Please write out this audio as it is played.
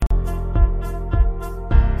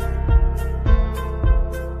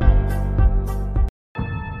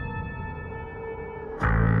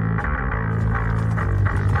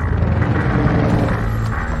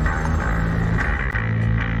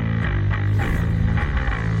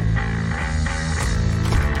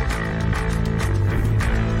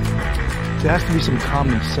There has to be some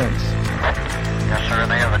common sense. Yes, sir.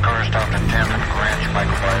 They have the car stopped at 10th and Greenwich,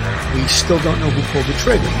 Michael Byler. We still don't know who pulled the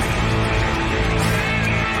trigger.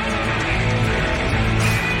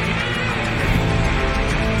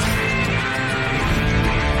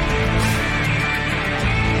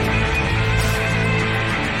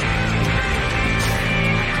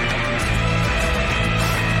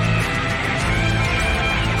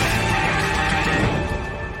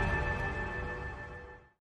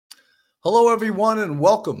 Hello, everyone, and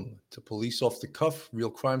welcome to Police Off the Cuff, Real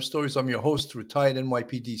Crime Stories. I'm your host, retired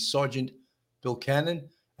NYPD Sergeant Bill Cannon,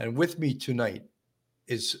 and with me tonight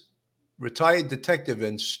is retired detective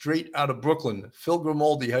and straight out of Brooklyn, Phil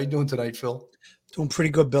Grimaldi. How you doing tonight, Phil? Doing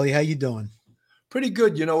pretty good, Billy. How you doing? Pretty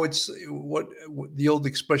good. You know, it's what the old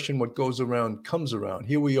expression, what goes around comes around.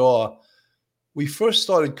 Here we are. We first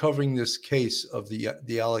started covering this case of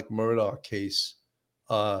the Alec Murdaugh case.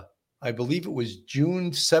 I believe it was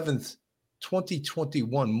June 7th,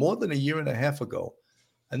 2021, more than a year and a half ago.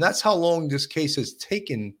 And that's how long this case has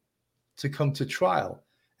taken to come to trial.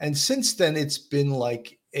 And since then, it's been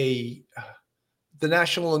like the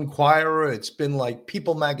National Enquirer, it's been like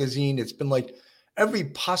People Magazine, it's been like every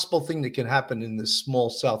possible thing that can happen in this small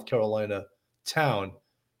South Carolina town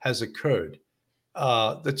has occurred.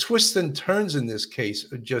 The twists and turns in this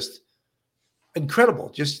case are just incredible,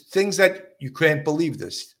 just things that you can't believe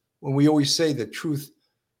this. When we always say that truth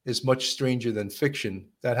is much stranger than fiction,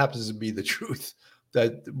 that happens to be the truth,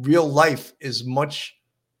 that real life is much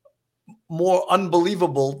more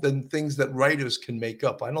unbelievable than things that writers can make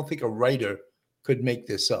up. I don't think a writer could make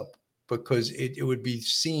this up because it would be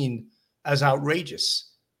seen as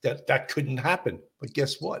outrageous that couldn't happen. But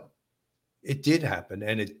guess what? It did happen,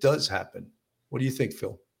 and it does happen. What do you think,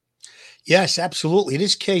 Phil? Yes, absolutely.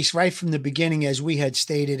 This case, right from the beginning, as we had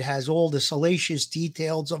stated, has all the salacious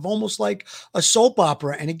details of almost like a soap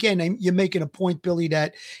opera. And again, you're making a point, Billy,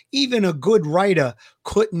 that even a good writer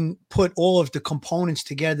couldn't put all of the components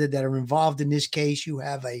together that are involved in this case. You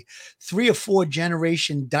have a 3 or 4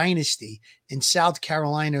 generation dynasty in South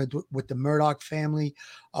Carolina with the Murdaugh family.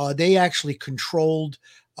 They actually controlled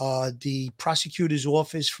the prosecutor's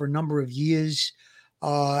office for a number of years.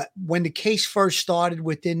 When the case first started,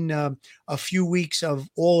 within a few weeks of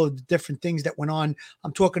all of the different things that went on,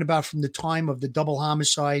 I'm talking about from the time of the double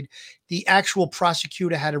homicide, the actual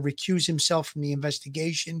prosecutor had to recuse himself from the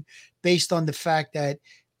investigation based on the fact that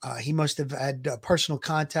he must have had personal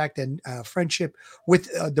contact and friendship with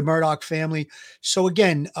the Murdaugh family. So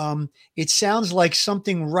again, it sounds like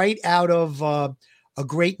something right out of a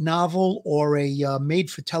great novel or a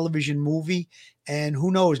made-for-television movie. And who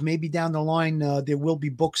knows, maybe down the line, there will be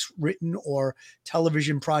books written or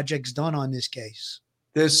television projects done on this case.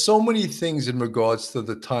 There's so many things in regards to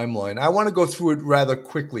the timeline. I want to go through it rather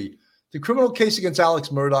quickly. The criminal case against Alex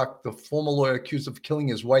Murdaugh, the former lawyer accused of killing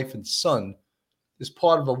his wife and son, is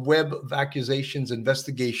part of a web of accusations,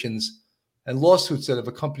 investigations, and lawsuits that have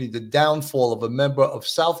accompanied the downfall of a member of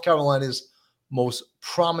South Carolina's most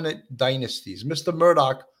prominent dynasties. Mr.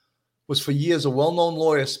 Murdaugh was for years a well-known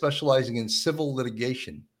lawyer specializing in civil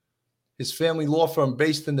litigation. His family law firm,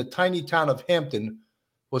 based in the tiny town of Hampton,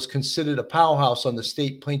 was considered a powerhouse on the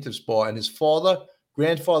state plaintiff's bar, and his father,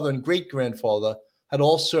 grandfather, and great-grandfather had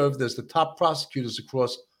all served as the top prosecutors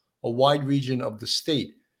across a wide region of the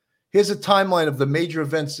state. Here's a timeline of the major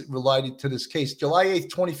events related to this case. July 8th,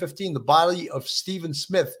 2015, the body of Stephen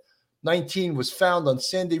Smith, 19, was found on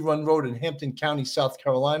Sandy Run Road in Hampton County, South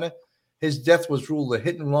Carolina. His death was ruled a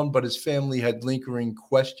hit and run, but his family had lingering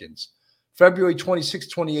questions. February 26,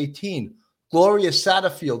 2018, Gloria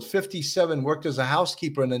Satterfield, 57, worked as a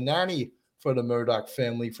housekeeper and a nanny for the Murdaugh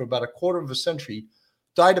family for about a quarter of a century,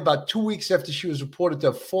 died about 2 weeks after she was reported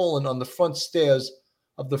to have fallen on the front stairs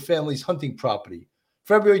of the family's hunting property.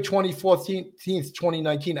 February 14th,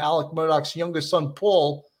 2019, Alec Murdaugh's younger son,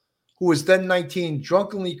 Paul, who was then 19,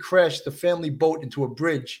 drunkenly crashed the family boat into a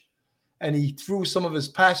bridge, and he threw some of his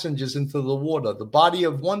passengers into the water. The body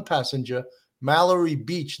of one passenger, Mallory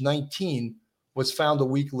Beach, 19, was found a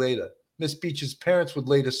week later. Miss Beach's parents would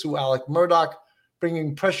later sue Alec Murdaugh,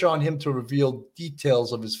 bringing pressure on him to reveal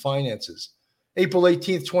details of his finances. April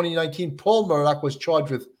 18th, 2019, Paul Murdaugh was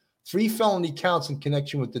charged with 3 felony counts in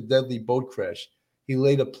connection with the deadly boat crash. He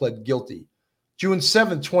later pled guilty. June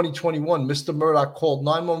 7, 2021, Mr. Murdaugh called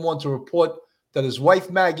 911 to report that his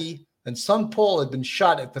wife, Maggie, and son Paul had been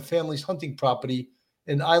shot at the family's hunting property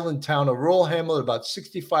in Island Town, a rural hamlet about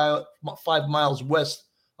 65 miles west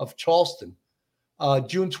of Charleston.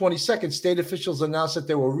 June 22nd, state officials announced that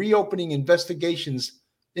they were reopening investigations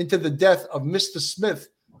into the death of Mr. Smith,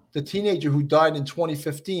 the teenager who died in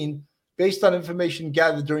 2015, based on information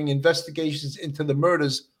gathered during investigations into the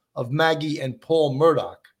murders of Maggie and Paul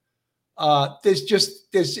Murdaugh.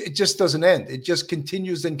 It just doesn't end. It just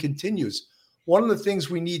continues and continues. One of the things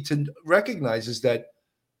we need to recognize is that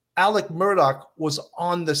Alec Murdaugh was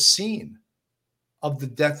on the scene of the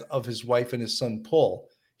death of his wife and his son, Paul.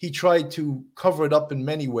 He tried to cover it up in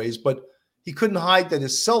many ways, but he couldn't hide that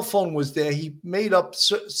his cell phone was there. He made up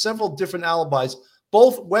several different alibis.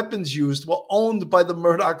 Both weapons used were owned by the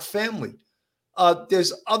Murdaugh family.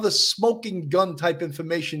 There's other smoking gun type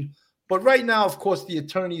information. But right now, of course, the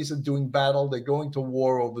attorneys are doing battle. They're going to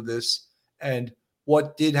war over this and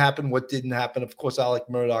what did happen, what didn't happen. Of course, Alec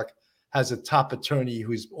Murdaugh has a top attorney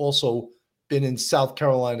who's also been in South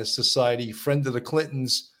Carolina society, friend of the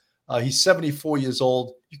Clintons. He's 74 years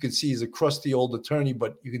old. You can see he's a crusty old attorney,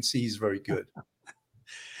 but you can see he's very good.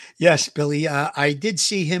 Yes, Billy. I did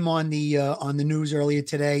see him on the news earlier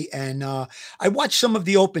today, and I watched some of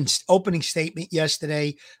the opening statement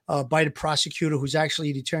yesterday by the prosecutor, who's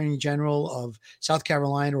actually the Attorney General of South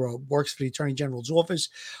Carolina or works for the Attorney General's office.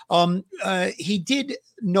 He did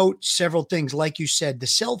note several things, like you said. The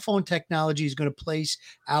cell phone technology is going to place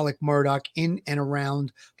Alec Murdaugh in and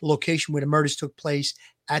around the location where the murders took place.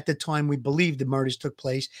 At the time we believe the murders took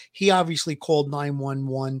place, he obviously called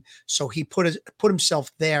 911, so he put himself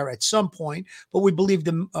there at some point. But we believe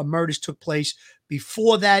the murders took place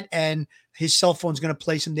before that, and his cell phone's going to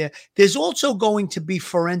place him there. There's also going to be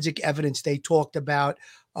forensic evidence they talked about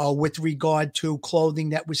with regard to clothing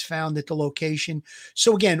that was found at the location.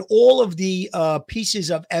 So again, all of the pieces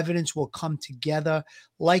of evidence will come together.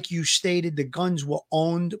 Like you stated, the guns were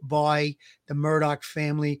owned by the Murdaugh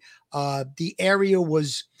family. The area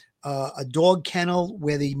was a dog kennel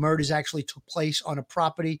where the murders actually took place on a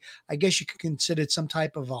property. I guess you could consider it some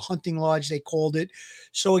type of a hunting lodge, they called it.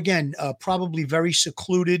 So again, probably very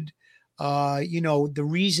secluded. The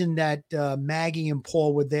reason that Maggie and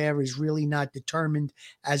Paul were there is really not determined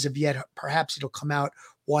as of yet. Perhaps it'll come out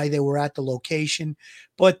why they were at the location.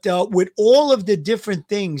 But with all of the different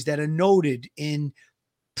things that are noted in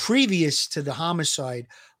previous to the homicide,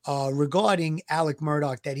 regarding Alec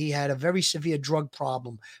Murdaugh, that he had a very severe drug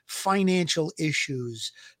problem, financial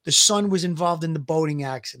issues. The son was involved in the boating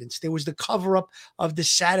accidents. There was the cover-up of the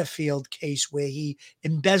Satterfield case where he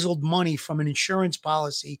embezzled money from an insurance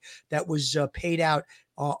policy that was paid out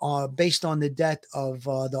based on the death of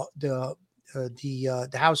the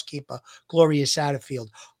housekeeper, Gloria Satterfield.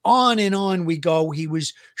 On and on we go. He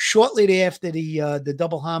was shortly after the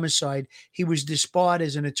double homicide, he was disbarred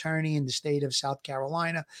as an attorney in the state of South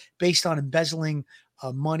Carolina based on embezzling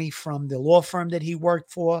money from the law firm that he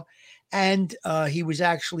worked for. And he was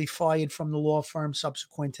actually fired from the law firm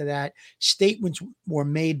subsequent to that. Statements were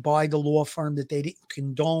made by the law firm that they didn't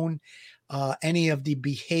condone any of the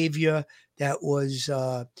behavior that was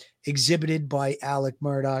exhibited by Alec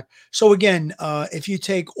Murdaugh. So again, if you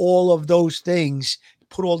take all of those things,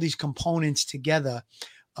 put all these components together,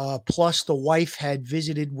 plus the wife had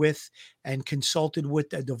visited with and consulted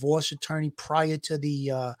with a divorce attorney prior to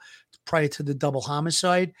the double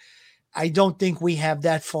homicide, I don't think we have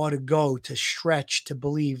that far to go to stretch to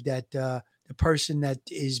believe that the person that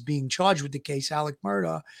is being charged with the case, Alec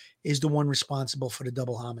Murdaugh, is the one responsible for the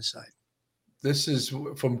double homicide. This is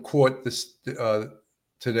from court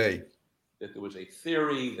today. That there was a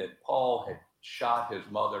theory that Paul had shot his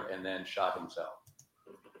mother and then shot himself.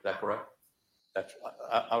 Is that correct? That's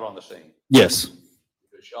out on the scene. Yes.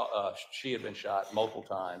 She had been shot multiple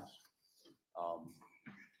times.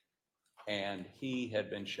 And he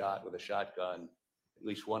had been shot with a shotgun. At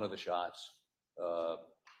least one of the shots,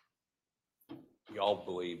 we all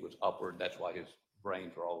believe was upward. That's why his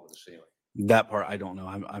brains were all over the ceiling. That part, I don't know.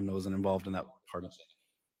 I wasn't involved in that part. At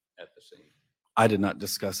the scene. I did not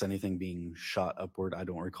discuss anything being shot upward. I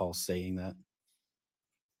don't recall saying that.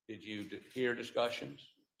 Did you hear discussions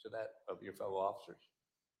to that of your fellow officers?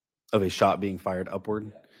 Of a shot being fired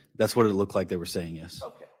upward? That's what it looked like they were saying, yes.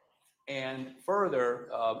 Okay. And further,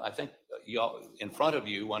 I think in front of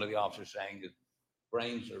you, one of the officers saying that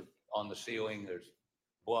brains are on the ceiling, there's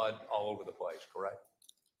blood all over the place, correct?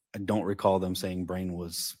 I don't recall them saying brain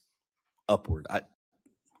was upward. I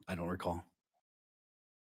don't recall.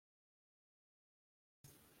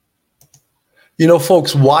 You know,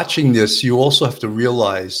 folks, watching this, you also have to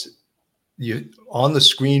realize on the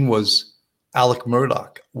screen was Alec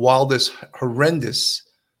Murdaugh. While this horrendous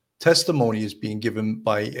testimony is being given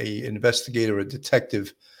by an investigator, a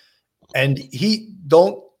detective, and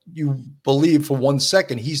don't you believe for 1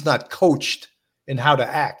 second he's not coached in how to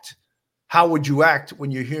act. How would you act when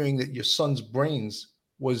you're hearing that your son's brains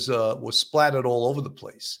was splattered all over the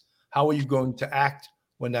place? How are you going to act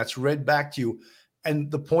when that's read back to you?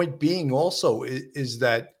 And the point being also is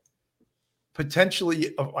that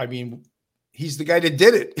potentially, I mean, he's the guy that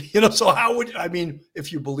did it, you know. So how would, I mean,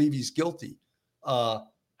 if you believe he's guilty,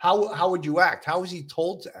 how would you act? How is he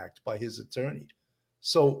told to act by his attorney?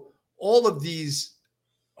 So all of these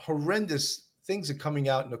horrendous things are coming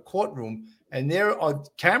out in the courtroom, and there are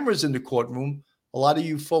cameras in the courtroom. A lot of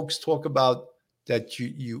you folks talk about that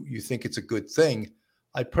you think it's a good thing.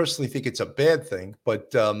 I personally think it's a bad thing,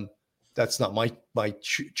 but that's not my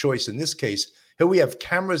choice in this case. Here we have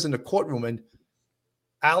cameras in the courtroom, and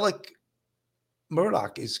Alec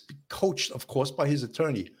Murdaugh is coached, of course, by his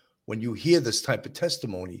attorney. When you hear this type of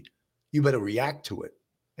testimony, you better react to it.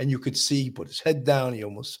 And you could see he put his head down. He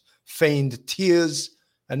almost feigned tears.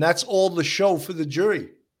 And that's all the show for the jury.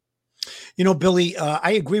 You know, Billy,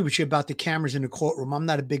 I agree with you about the cameras in the courtroom. I'm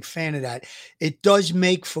not a big fan of that. It does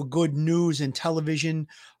make for good news and television.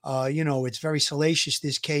 You know, it's very salacious,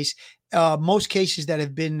 this case. Most cases that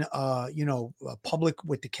have been, public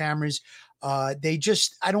with the cameras, they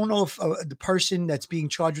just, I don't know if the person that's being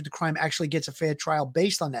charged with the crime actually gets a fair trial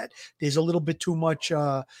based on that. There's a little bit too much,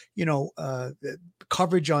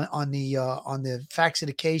 coverage on the facts of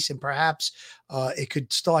the case, and perhaps it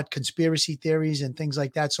could start conspiracy theories and things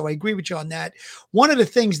like that. So I agree with you on that. One of the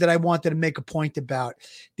things that I wanted to make a point about,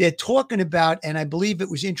 they're talking about, and I believe it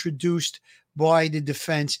was introduced by the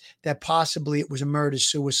defense, that possibly it was a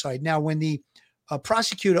murder-suicide. Now, when the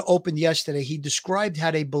prosecutor opened yesterday, he described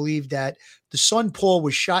how they believe that the son, Paul,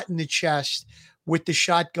 was shot in the chest with the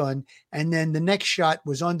shotgun, and then the next shot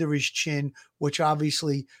was under his chin, which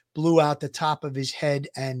obviously blew out the top of his head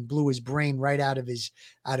and blew his brain right out of his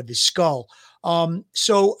skull.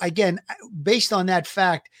 So again, based on that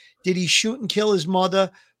fact, did he shoot and kill his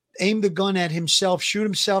mother, aim the gun at himself, shoot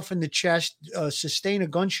himself in the chest, sustain a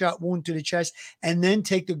gunshot wound to the chest, and then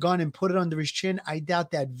take the gun and put it under his chin? I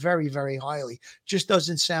doubt that very, very highly. Just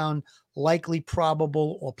doesn't sound likely,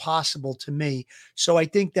 probable, or possible to me. So I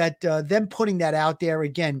think that them putting that out there,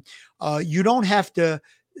 again, you don't have to,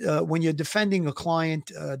 when you're defending a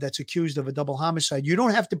client that's accused of a double homicide, you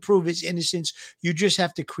don't have to prove his innocence. You just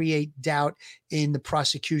have to create doubt in the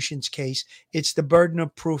prosecution's case. It's the burden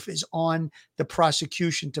of proof is on the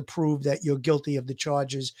prosecution to prove that you're guilty of the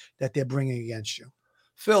charges that they're bringing against you.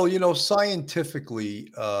 Phil, you know,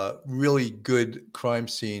 scientifically, really good crime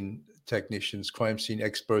scene technicians, crime scene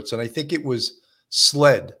experts, and I think it was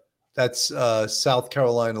SLED, that's South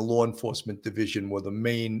Carolina Law Enforcement Division, were the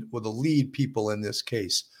lead people in this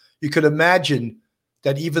case. You could imagine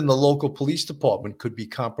that even the local police department could be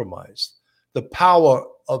compromised. The power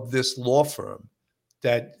of this law firm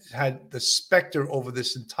that had the specter over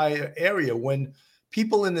this entire area, when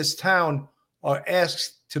people in this town are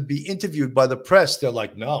asked to be interviewed by the press, they're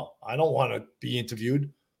like, no, I don't want to be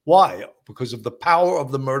interviewed. Why? Because of the power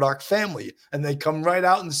of the Murdaugh family. And they come right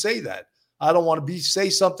out and say that. I don't want to say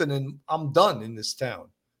something and I'm done in this town,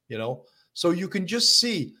 you know? So you can just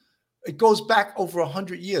see it goes back over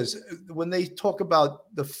 100 years. When they talk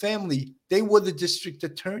about the family, they were the district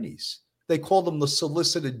attorneys. They called them the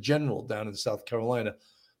Solicitor General down in South Carolina,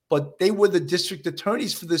 but they were the district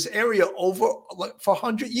attorneys for this area for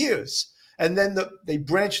 100 years. And then they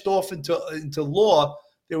branched off into law.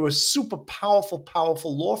 They were a super powerful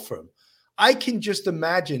law firm. I can just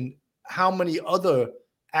imagine how many other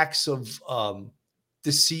acts of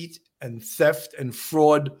deceit and theft and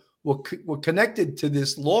fraud were connected to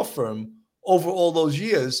this law firm over all those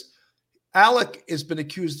years. Alec has been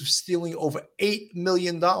accused of stealing over $8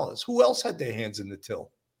 million. Who else had their hands in the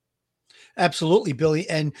till? Absolutely, Billy.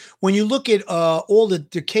 And when you look at all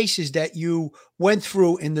the cases that you went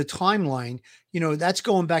through in the timeline, you know, that's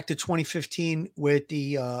going back to 2015 with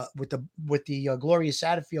the Gloria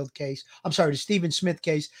Satterfield case. I'm sorry, the Stephen Smith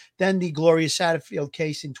case, then the Gloria Satterfield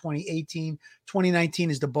case in 2018. 2019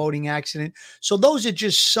 is the boating accident. So those are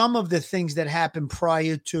just some of the things that happened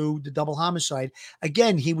prior to the double homicide.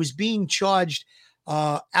 Again, he was being charged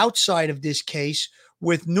outside of this case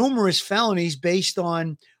with numerous felonies based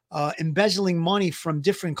on embezzling money from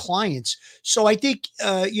different clients. So I think,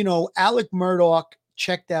 Alec Murdaugh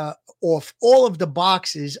checked off all of the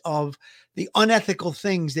boxes of the unethical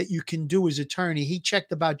things that you can do as attorney. He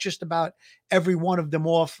checked just about every one of them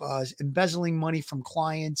off, embezzling money from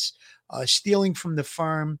clients, stealing from the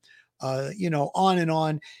firm, on and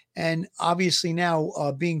on. And obviously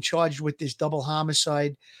now being charged with this double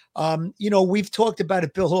homicide. We've talked about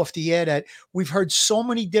it, Bill, off the air, that we've heard so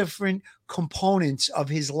many different components of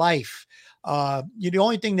his life. The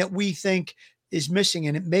only thing that we think is missing,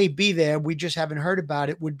 and it may be there, we just haven't heard about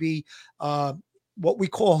it, would be what we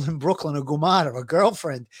call in Brooklyn a gumata, a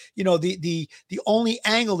girlfriend. The only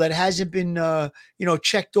angle that hasn't been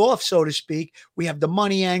checked off, so to speak. We have the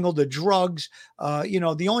money angle, the drugs.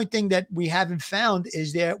 The only thing that we haven't found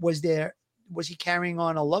is was he carrying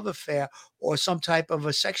on a love affair or some type of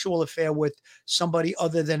a sexual affair with somebody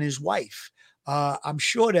other than his wife. I'm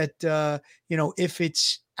sure that if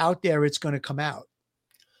it's out there, it's going to come out.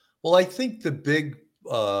 Well, I think the big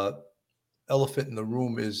elephant in the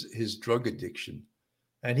room is his drug addiction.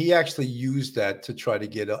 And he actually used that to try to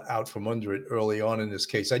get out from under it early on in this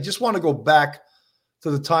case. I just want to go back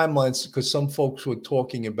to the timelines because some folks were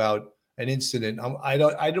talking about an incident. I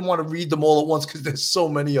didn't want to read them all at once because there's so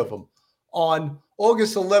many of them. On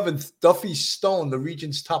August 11th, Duffy Stone, the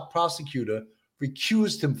region's top prosecutor,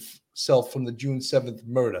 recused himself from the June 7th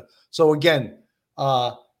murder. So again,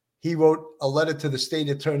 he wrote a letter to the state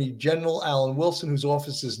attorney general, Alan Wilson, whose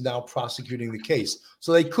office is now prosecuting the case.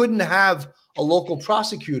 So they couldn't have a local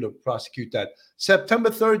prosecutor prosecute that.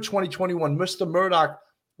 September 3rd, 2021, Mr. Murdaugh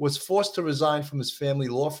was forced to resign from his family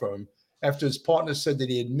law firm after his partner said that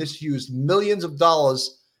he had misused millions of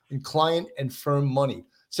dollars in client and firm money.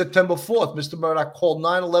 September 4th, Mr. Murdaugh called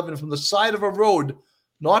 911 from the side of a road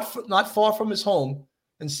not far from his home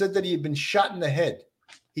and said that he had been shot in the head.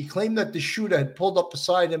 He claimed that the shooter had pulled up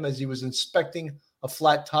beside him as he was inspecting a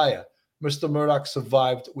flat tire. Mr. Murdaugh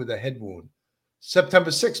survived with a head wound.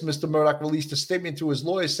 September 6th, Mr. Murdaugh released a statement to his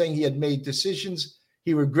lawyers saying he had made decisions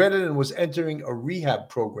he regretted and was entering a rehab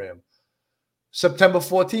program. September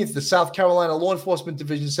 14th, the South Carolina Law Enforcement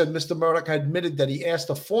Division said Mr. Murdaugh had admitted that he asked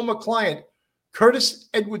a former client, Curtis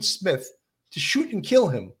Edward Smith, to shoot and kill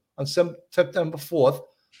him on September 4th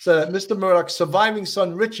so that Mr. Murdaugh's surviving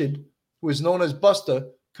son, Richard, who is known as Buster,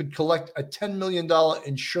 could collect a $10 million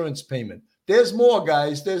insurance payment. There's more,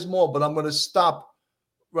 guys. There's more, but I'm going to stop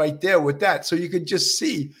right there with that. So you can just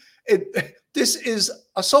see it. This is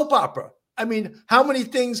a soap opera. I mean, how many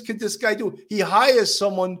things could this guy do? He hires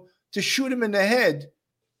someone to shoot him in the head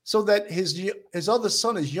so that his other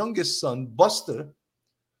son, his youngest son, Buster,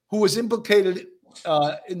 who was implicated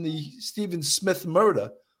in the Stephen Smith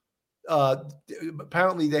murder,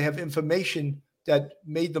 apparently they have information that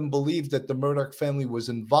made them believe that the Murdaugh family was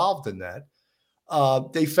involved in that.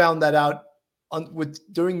 They found that out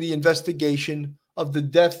during the investigation of the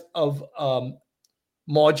death of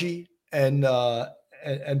Margie and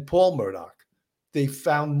Paul Murdaugh. They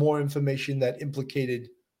found more information that implicated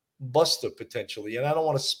Buster potentially. And I don't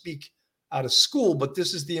want to speak out of school, but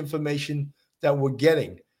this is the information that we're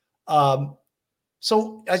getting.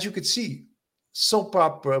 So as you could see, soap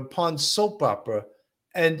opera upon soap opera.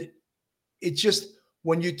 And it just,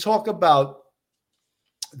 when you talk about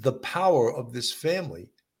the power of this family,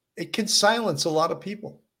 it can silence a lot of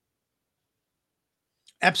people.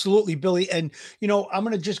 Absolutely, Billy. And, I'm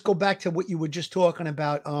going to just go back to what you were just talking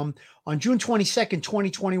about. On June 22nd,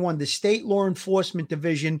 2021, the State Law Enforcement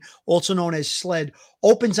Division, also known as SLED,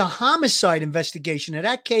 opens a homicide investigation. In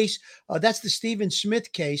that case, that's the Stephen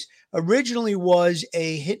Smith case, originally was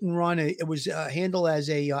a hit and run. It was handled as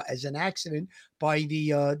an accident by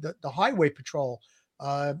the Highway Patrol.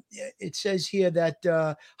 It says here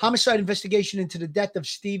that homicide investigation into the death of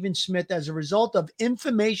Stephen Smith as a result of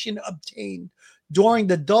information obtained during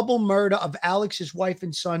the double murder of Alex's wife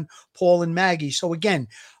and son, Paul and Maggie. So again,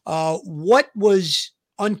 what was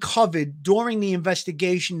uncovered during the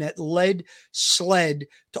investigation that led SLED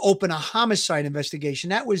to open a homicide investigation?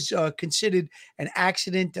 That was considered an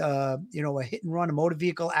accident, a hit and run, a motor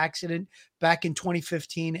vehicle accident back in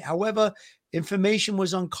 2015. However, information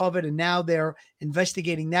was uncovered and now they're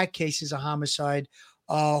investigating that case as a homicide.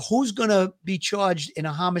 Who's going to be charged in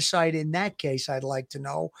a homicide in that case? I'd like to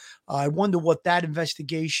know. I wonder what that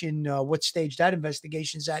investigation, what stage that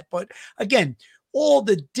investigation's at. But again, all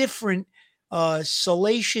the different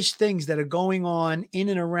salacious things that are going on in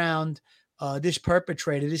and around this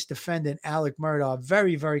perpetrator, this defendant, Alec Murdaugh,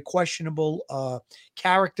 very, very questionable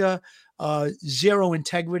character, zero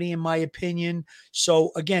integrity, in my opinion.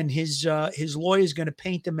 So again, his lawyer is going to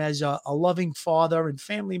paint him as a loving father and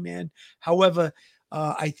family man. However,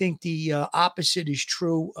 I think the opposite is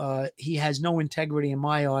true. He has no integrity in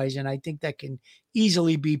my eyes, and I think that can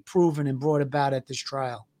easily be proven and brought about at this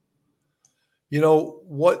trial.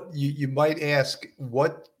 What you might ask,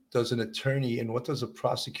 what does an attorney and what does a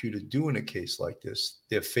prosecutor do in a case like this?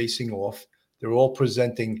 They're facing off. They're all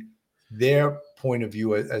presenting their point of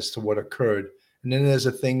view as to what occurred. And then there's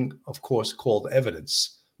a thing, of course, called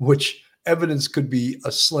evidence, which evidence could be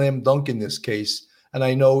a slam dunk in this case. And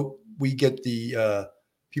I know we get the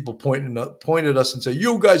people point at us and say,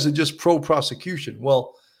 you guys are just pro-prosecution.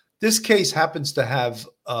 Well, this case happens to have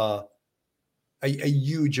a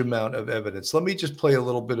huge amount of evidence. Let me just play a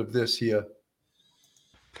little bit of this here.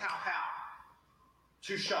 Pow, pow.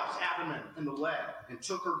 2 shots, abdomen in the leg, and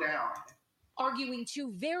took her down. Arguing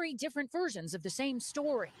two very different versions of the same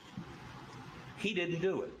story. He didn't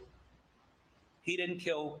do it. He didn't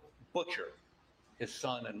kill Butcher, his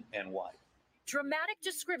son and wife. Dramatic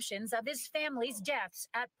descriptions of his family's deaths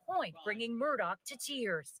at point bringing Murdaugh to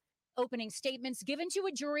tears. Opening statements given to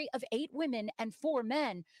a jury of 8 women and 4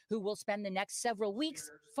 men who will spend the next several weeks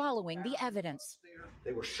following the evidence.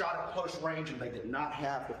 They were shot at close range and they did not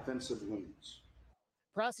have defensive wounds.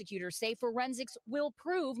 Prosecutors say forensics will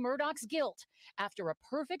prove Murdaugh's guilt after a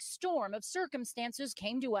perfect storm of circumstances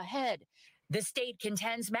came to a head. The state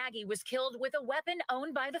contends Maggie was killed with a weapon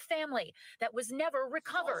owned by the family that was never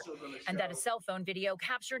recovered, and that a cell phone video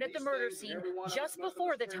captured at the murder scene just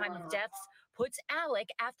before the time of deaths puts Alec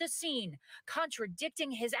at the scene,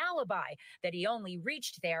 contradicting his alibi that he only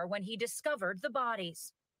reached there when he discovered the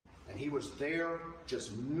bodies. And he was there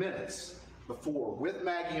just minutes before, with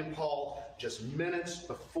Maggie and Paul, just minutes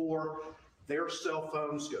before their cell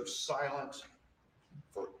phones go silent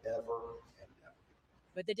forever.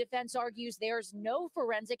 But the defense argues there's no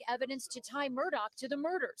forensic evidence to tie Murdaugh to the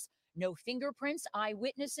murders. No fingerprints,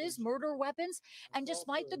 eyewitnesses, murder weapons, and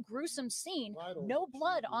despite the gruesome scene, no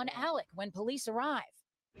blood on Alec when police arrive.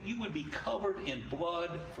 You would be covered in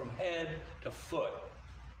blood from head to foot.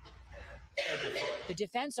 The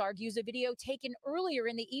defense argues a video taken earlier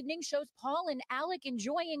in the evening shows Paul and Alec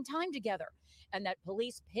enjoying time together, and that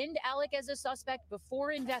police pinned Alec as a suspect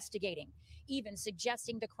before investigating, even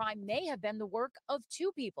suggesting the crime may have been the work of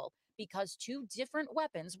 2 people because 2 different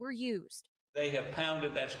weapons were used. They have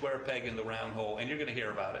pounded that square peg in the round hole, and you're going to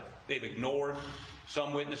hear about it. They've ignored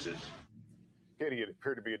some witnesses. Katie, it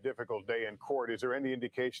appeared to be a difficult day in court. Is there any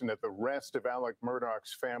indication that the rest of Alec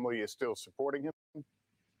Murdaugh's family is still supporting him?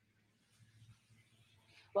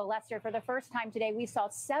 Well, Lester, for the first time today, we saw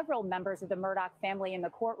several members of the Murdaugh family in the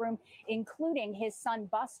courtroom, including his son,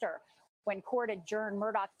 Buster. When court adjourned,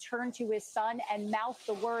 Murdaugh turned to his son and mouthed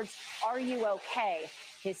the words, "Are you okay?"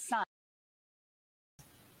 His son.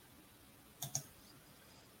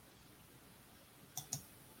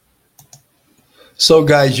 So,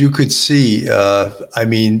 guys, you could see, 2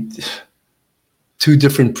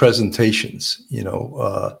 different presentations,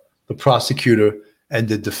 the prosecutor and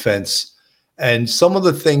the defense. And some of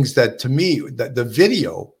the things that, to me, that the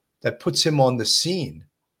video that puts him on the scene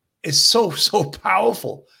is so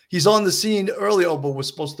powerful. He's on the scene early, but we're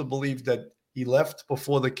supposed to believe that he left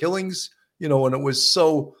before the killings, and it was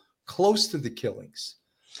so close to the killings.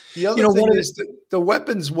 The other thing is that the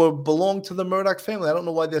weapons belonged to the Murdaugh family. I don't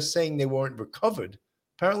know why they're saying they weren't recovered.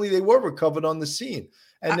 Apparently they were recovered on the scene.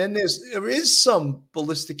 And then there is some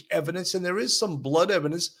ballistic evidence and there is some blood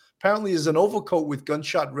evidence. Apparently there's an overcoat with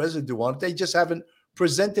gunshot residue on it. They just haven't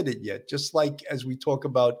presented it yet. Just like as we talk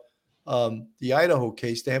about the Idaho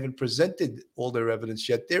case, they haven't presented all their evidence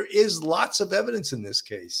yet. There is lots of evidence in this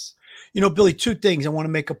case. Billy, 2 things. I want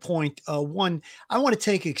to make a point. One, I want to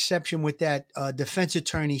take exception with that defense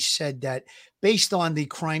attorney said that based on the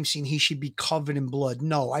crime scene, he should be covered in blood.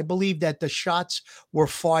 No, I believe that the shots were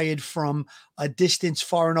fired from a distance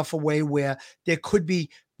far enough away where there could be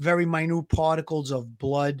very minute particles of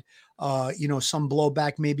blood, some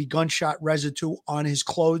blowback, maybe gunshot residue on his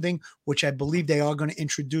clothing, which I believe they are going to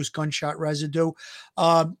introduce gunshot residue.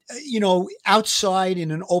 Outside in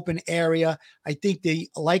an open area, I think the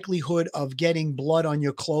likelihood of getting blood on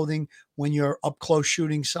your clothing when you're up close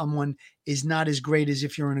shooting someone is not as great as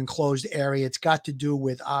if you're in an enclosed area. It's got to do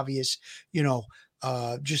with obvious,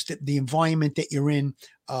 just the environment that you're in.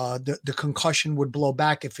 The concussion would blow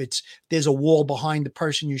back. If there's a wall behind the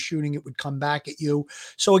person you're shooting, it would come back at you.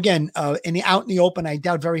 So again, out in the open, I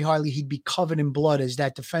doubt very highly he'd be covered in blood as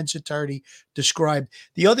that defense attorney described.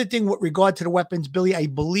 The other thing with regard to the weapons, Billy, I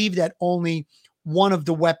believe that only one of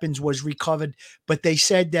the weapons was recovered, but they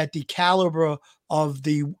said that the caliber of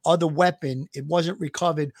the other weapon, it wasn't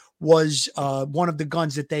recovered, was one of the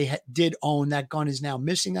guns that they did own. That gun is now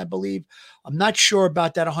missing, I believe. I'm not sure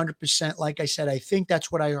about that 100%. Like I said, I think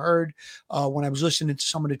that's what I heard when I was listening to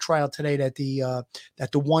some of the trial today, that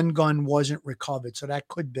the one gun wasn't recovered. So that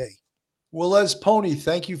could be. Well, as Pony,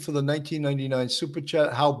 thank you for the 1999 super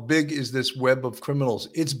chat. How big is this web of criminals?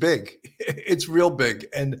 It's big. It's real big.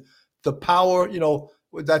 And the power,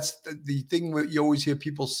 that's the thing that you always hear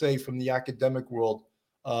people say from the academic world.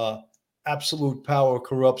 Absolute power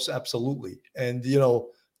corrupts absolutely. And,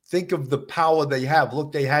 think of the power they have.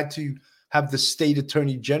 Look, they had to have the state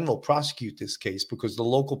attorney general prosecute this case because the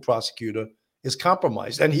local prosecutor is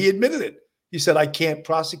compromised. And he admitted it. He said, I can't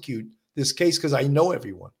prosecute this case because I know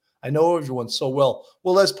everyone. I know everyone so well.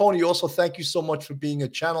 Well, Les Pony, also thank you so much for being a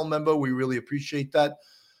channel member. We really appreciate that.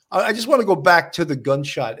 I just want to go back to the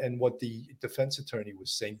gunshot and what the defense attorney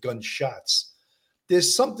was saying, gunshots.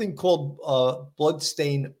 There's something called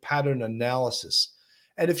bloodstain pattern analysis.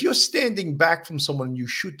 And if you're standing back from someone and you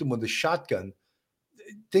shoot them with a shotgun,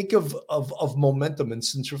 think of momentum and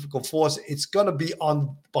centrifugal force. It's going to be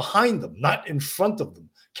on behind them, not in front of them.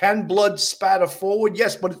 Can blood spatter forward?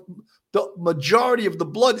 Yes, but the majority of the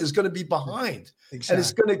blood is going to be behind. Exactly. And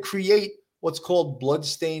it's going to create what's called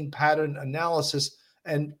bloodstain pattern analysis.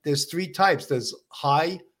 And there's 3 types. There's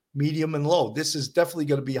high, medium, and low. This is definitely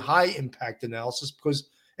going to be high impact analysis because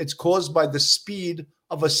it's caused by the speed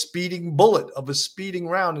of a speeding bullet, of a speeding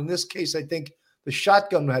round. In this case, I think the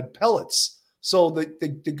shotgun had pellets. So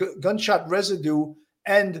the gunshot residue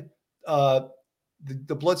and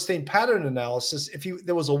the bloodstain pattern analysis, if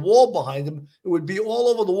there was a wall behind him, it would be all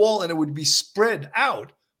over the wall and it would be spread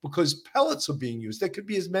out because pellets are being used. There could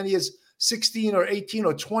be as many as 16 or 18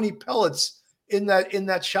 or 20 pellets in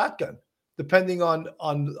that shotgun, depending on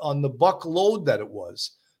the buck load that it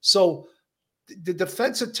was. So the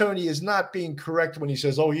defense attorney is not being correct when he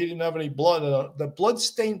says, "Oh, he didn't have any blood." The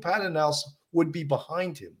bloodstain pattern analysis would be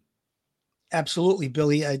behind him. Absolutely,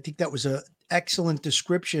 Billy. I think that was an excellent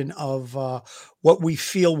description of what we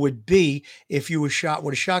feel would be if you were shot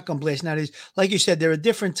with a shotgun blast. Now, like you said, there are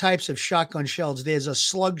different types of shotgun shells. There's a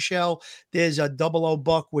slug shell. There's a 00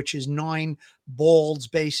 buck, which is 9 balls,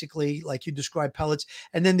 basically, like you described, pellets.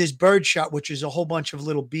 And then there's bird shot, which is a whole bunch of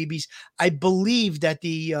little BBs. I believe that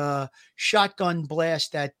the shotgun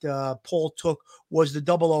blast that Paul took was the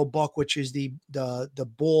 00 buck, which is the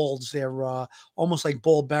balls. They're almost like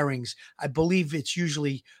ball bearings. I believe it's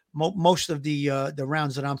usually most of the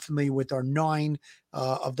rounds that I'm familiar with are 9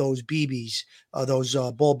 of those BBs, those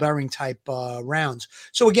ball bearing type rounds.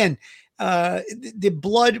 So again, the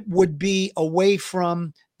blood would be away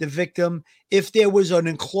from the victim. If there was an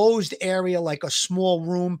enclosed area like a small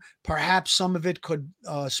room, perhaps some of it could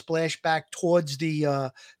splash back towards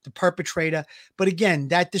the perpetrator. But again,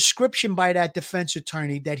 that description by that defense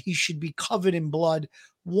attorney that he should be covered in blood,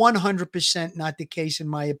 100% not the case in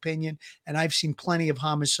my opinion. And I've seen plenty of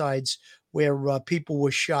homicides where people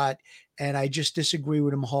were shot, and I just disagree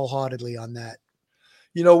with him wholeheartedly on that.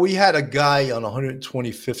 You know, we had a guy on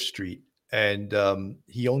 125th Street, and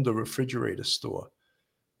he owned a refrigerator store.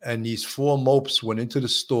 And these 4 mopes went into the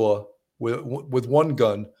store with one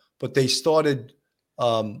gun, but they started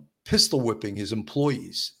pistol whipping his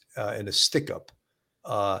employees in a stick-up.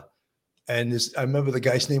 And I remember the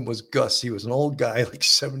guy's name was Gus. He was an old guy, like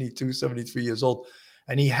 72, 73 years old.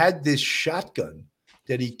 And he had this shotgun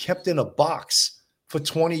that he kept in a box for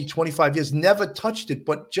 20, 25 years, never touched it,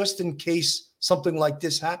 but just in case something like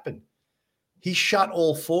this happened. He shot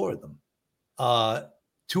all 4 of them.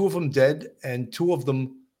 2 of them dead, and 2 of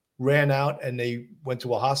them ran out and they went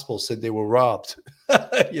to a hospital, said they were robbed,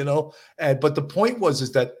 you know? But the point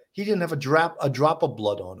is that he didn't have a drop of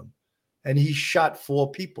blood on him. And he shot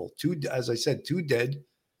 4 people, 2, as I said, 2 dead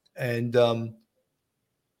and 2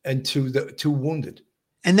 wounded.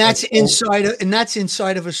 And that's inside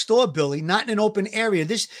of a store, Billy, not in an open area.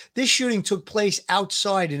 This shooting took place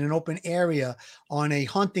outside in an open area on a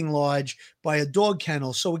hunting lodge by a dog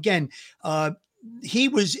kennel. So again, he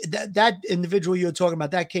was that individual you're talking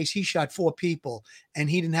about, that case, he shot 4 people and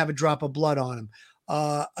he didn't have a drop of blood on him.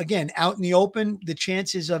 Again, out in the open, the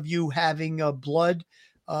chances of you having blood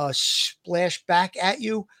splash back at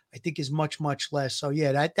you, I think is much, much less. So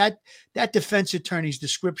yeah, that defense attorney's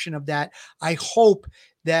description of that, I hope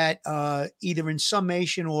that either in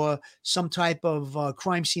summation or some type of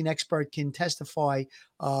crime scene expert can testify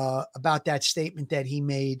about that statement that he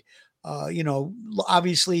made. You know,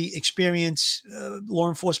 obviously experienced law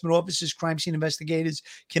enforcement officers, crime scene investigators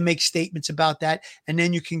can make statements about that. And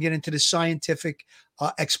then you can get into the scientific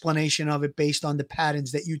explanation of it based on the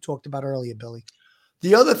patterns that you talked about earlier, Billy.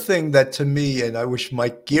 The other thing that to me, and I wish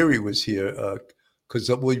Mike Geary was here because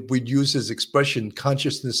we'd use his expression,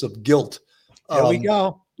 consciousness of guilt. There we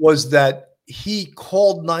go. Was that he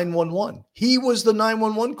called 911. He was the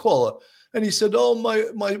 911 caller. And he said, "Oh,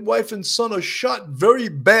 my wife and son are shot very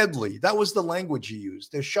badly." That was the language he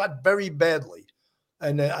used. They're shot very badly.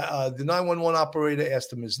 And the 911 operator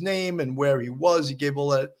asked him his name and where he was. He gave all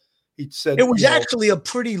that. He said it was actually a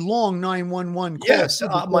pretty long 911 call. Yes,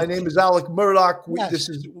 my name is Alec Murdaugh. Yes.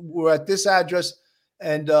 We're at this address.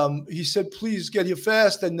 And he said, "Please get here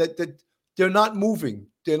fast." And that they're not moving.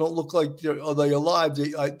 They don't look like they're alive.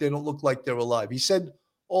 They don't look like they're alive. He said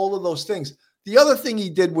all of those things. The other thing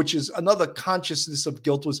he did, which is another consciousness of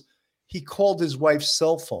guilt, was he called his wife's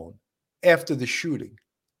cell phone after the shooting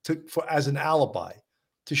as an alibi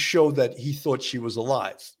to show that he thought she was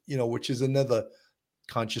alive, which is another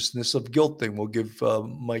consciousness of guilt thing. We'll give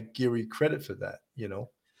Mike Geary credit for that,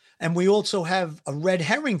 And we also have a red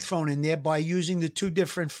herring thrown in there by using the two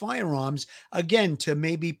different firearms, again, to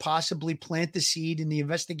maybe possibly plant the seed in the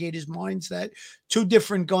investigators' minds that two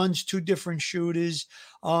different guns, two different shooters.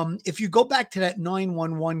 If you go back to that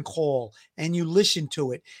 911 call and you listen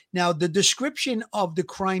to it, now the description of the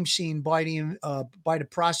crime scene by the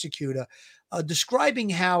prosecutor, describing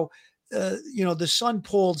how the son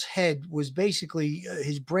Paul's head was basically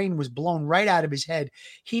his brain was blown right out of his head.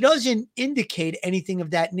 He doesn't indicate anything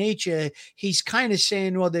of that nature. He's kind of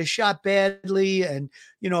saying, well, they're shot badly. And,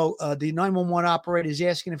 the 911 operator is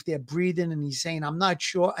asking if they're breathing. And he's saying, I'm not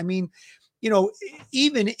sure. I mean,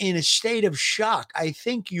 even in a state of shock, I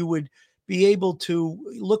think you would be able to,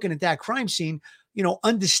 looking at that crime scene,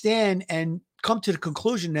 understand and come to the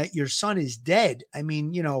conclusion that your son is dead. I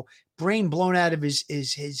mean, brain blown out of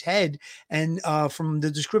his head. And from the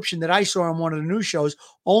description that I saw on one of the news shows,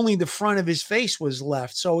 only the front of his face was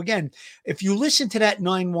left. So again, if you listen to that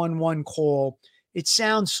 911 call, it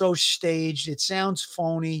sounds so staged. It sounds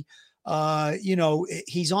phony.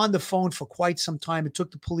 He's on the phone for quite some time. It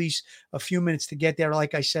took the police a few minutes to get there.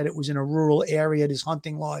 Like I said, it was in a rural area, this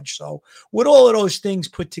hunting lodge. So with all of those things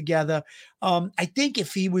put together, I think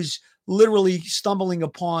if he was literally stumbling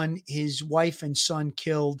upon his wife and son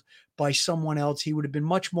killed by someone else, he would have been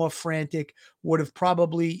much more frantic, would have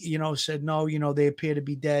probably, said, no, they appear to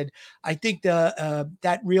be dead. I think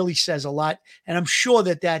that really says a lot. And I'm sure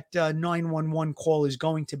that 911 call is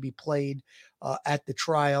going to be played at the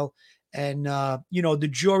trial. And, the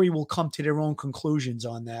jury will come to their own conclusions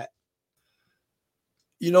on that.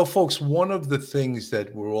 Folks, one of the things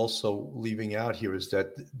that we're also leaving out here is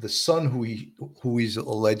that the son who he's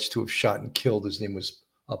alleged to have shot and killed, his name was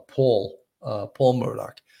Paul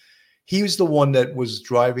Murdaugh. He was the one that was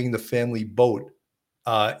driving the family boat,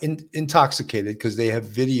 intoxicated, because they have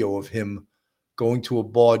video of him going to a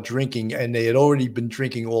bar drinking, and they had already been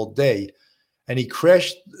drinking all day. And he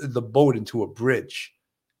crashed the boat into a bridge,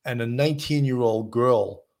 and a 19-year-old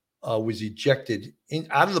girl was ejected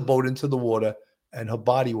out of the boat into the water, and her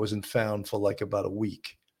body wasn't found for like about a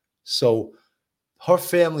week. So her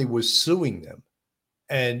family was suing them.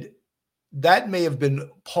 And that may have been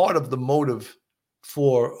part of the motive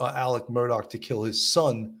for Alec Murdaugh to kill his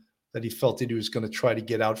son, that he felt that he was going to try to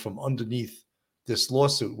get out from underneath this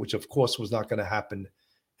lawsuit, which of course was not going to happen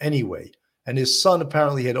anyway. And his son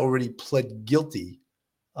apparently had already pled guilty.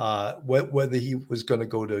 Whether he was going to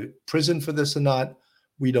go to prison for this or not,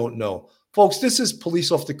 we don't know. Folks, this is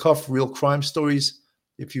Police Off the Cuff, Real Crime Stories.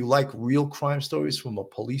 If you like real crime stories from a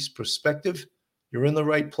police perspective, you're in the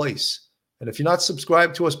right place. And if you're not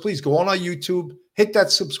subscribed to us, please go on our YouTube, hit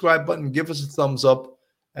that subscribe button, give us a thumbs up,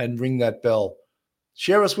 and ring that bell.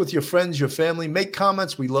 Share us with your friends, your family. Make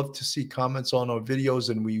comments. We love to see comments on our videos,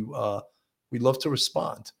 and we love to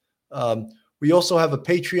respond. We also have a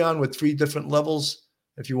Patreon with 3 different levels.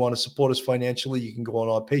 If you want to support us financially, you can go on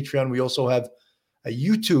our Patreon. We also have a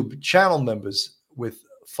YouTube channel members with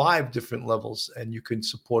 5 different levels, and you can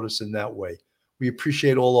support us in that way. We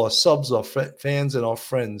appreciate all our subs, our fans, and our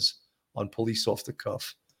friends on Police Off the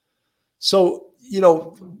Cuff. So,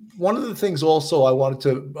 one of the things also I wanted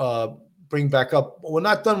to bring back up, we're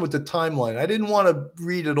not done with the timeline. I didn't want to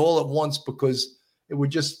read it all at once because it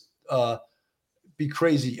would just be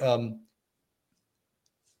crazy.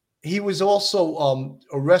 He was also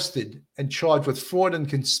arrested and charged with fraud and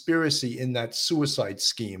conspiracy in that suicide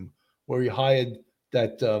scheme where he hired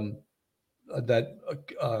that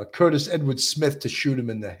Curtis Edward Smith to shoot him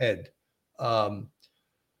in the head.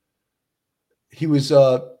 His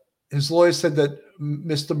lawyer said that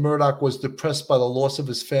Mr. Murdaugh was depressed by the loss of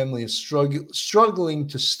his family and struggling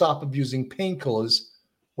to stop abusing painkillers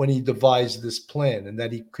when he devised this plan, and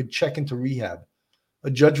that he could check into rehab. A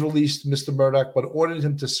judge released Mr. Murdaugh, but ordered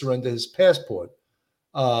him to surrender his passport.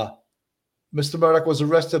 Mr. Murdaugh was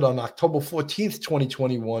arrested on October 14th,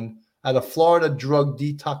 2021 at a Florida drug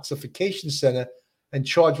detoxification center and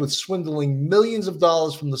charged with swindling millions of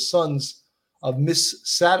dollars from the sons of Miss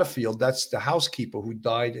Satterfield. That's the housekeeper who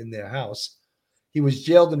died in their house. He was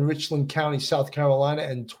jailed in Richland County, South Carolina,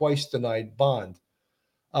 and twice denied bond.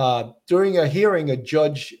 During a hearing, a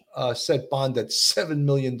judge set bond at $7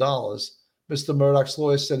 million. Mr. Murdaugh's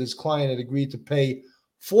lawyer said his client had agreed to pay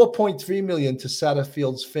 $4.3 million to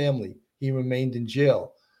Satterfield's family. He remained in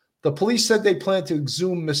jail. The police said they planned to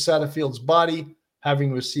exhume Miss Satterfield's body,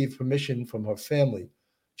 having received permission from her family.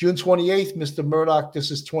 June 28th, Mr. Murdaugh,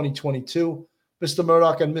 this is 2022, Mr.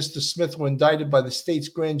 Murdaugh and Mr. Smith were indicted by the state's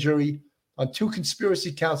grand jury on 2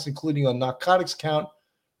 conspiracy counts, including a narcotics count,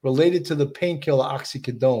 related to the painkiller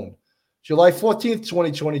oxycodone. July 14th,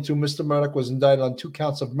 2022, Mr. Murdaugh was indicted on 2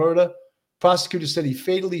 counts of murder. Prosecutors said he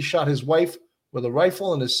fatally shot his wife with a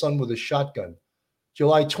rifle and his son with a shotgun.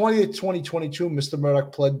 July 20th, 2022, Mr.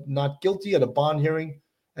 Murdaugh pled not guilty at a bond hearing,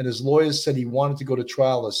 and his lawyers said he wanted to go to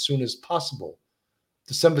trial as soon as possible.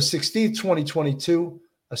 December 16th, 2022,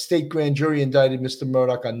 a state grand jury indicted Mr.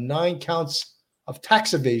 Murdaugh on 9 counts of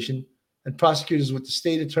tax evasion, and prosecutors with the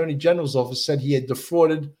state attorney general's office said he had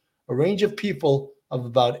defrauded a range of people of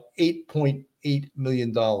about $8.8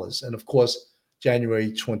 million. And of course,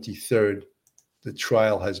 January 23rd, the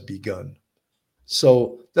trial has begun.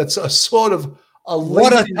 So that's a sort of a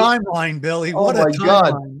What a lengthy, timeline, Billy. Oh What a my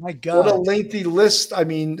God. timeline. My what a God. lengthy list. I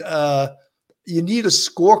mean, you need a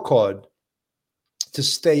scorecard to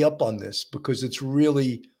stay up on this because it's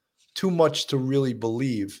really too much to really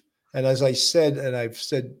believe. And as I said, and I've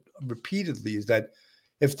said repeatedly, is that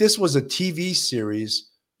if this was a TV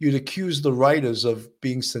series, you'd accuse the writers of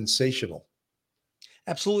being sensational.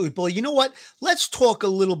 Absolutely, Billy. You know what? Let's talk a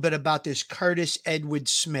little bit about this Curtis Edward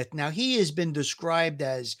Smith. Now, he has been described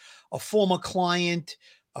as a former client,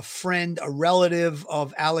 a friend, a relative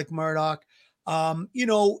of Alec Murdaugh.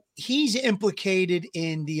 He's implicated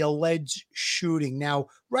in the alleged shooting. Now,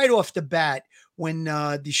 right off the bat, when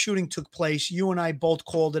the shooting took place, you and I both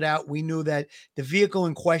called it out. We knew that the vehicle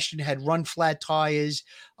in question had run flat tires.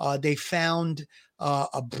 They found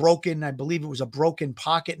a broken, I believe it was a broken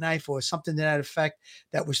pocket knife or something to that effect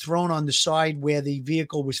that was thrown on the side where the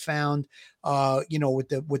vehicle was found, with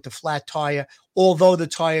the flat tire, although the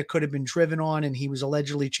tire could have been driven on and he was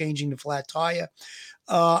allegedly changing the flat tire.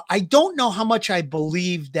 I don't know how much I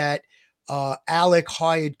believe that Alec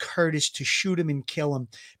hired Curtis to shoot him and kill him,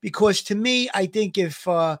 because to me, I think if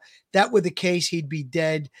that were the case, he'd be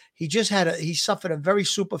dead. He suffered a very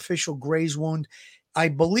superficial graze wound. I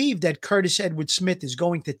believe that Curtis Edward Smith is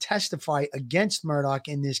going to testify against Murdaugh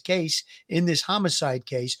in this case, in this homicide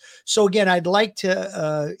case. So again, I'd like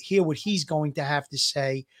to hear what he's going to have to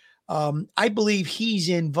say. I believe he's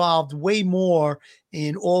involved way more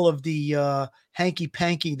in all of the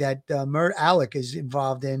hanky-panky that Alec is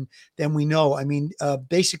involved in than we know. I mean,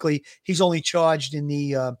 basically, he's only charged in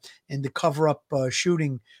the cover-up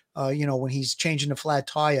shooting, when he's changing the flat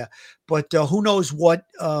tire. But who knows what?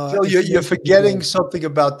 Phil, you're forgetting something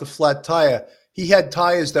about the flat tire. He had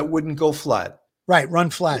tires that wouldn't go flat. Right, run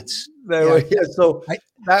flats. So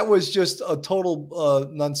that was just a total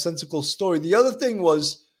nonsensical story. The other thing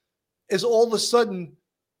is all of a sudden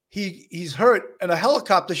he's hurt and a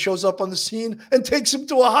helicopter shows up on the scene and takes him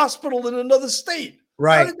to a hospital in another state.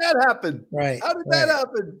 Right. How did that happen? Right. How did that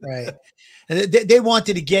happen? Right. And they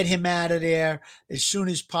wanted to get him out of there as soon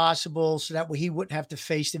as possible so that way he wouldn't have to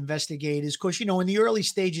face investigators. Of course, in the early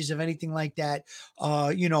stages of anything like that,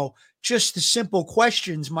 just the simple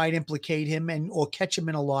questions might implicate him or catch him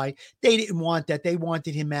in a lie. They didn't want that. They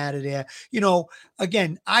wanted him out of there.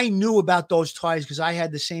 Again, I knew about those tires because I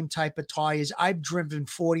had the same type of tires. I've driven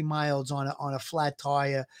 40 miles on a flat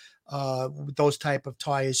tire with those type of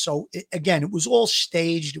tires. So again, it was all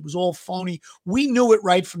staged. It was all phony. We knew it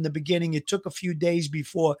right from the beginning. It took a few days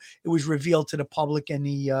before it was revealed to the public, and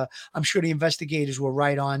I'm sure the investigators were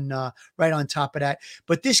right on top of that.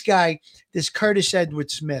 But this guy, this Curtis Edward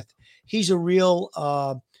Smith, he's a real,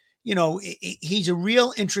 he's a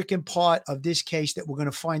real intricate part of this case that we're going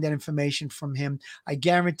to find that information from him. I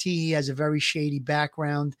guarantee he has a very shady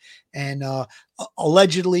background, and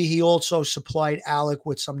allegedly he also supplied Alec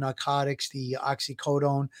with some narcotics, the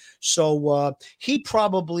oxycodone. So he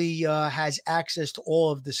probably has access to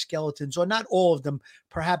all of the skeletons, or not all of them,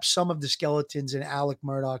 perhaps some of the skeletons in Alec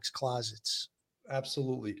Murdaugh's closets.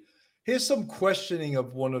 Absolutely. Here's some questioning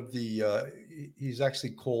of one of the, he's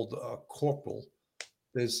actually called corporal.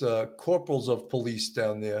 There's corporals of police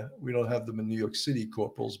down there. We don't have them in New York City,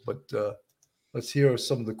 corporals, but let's hear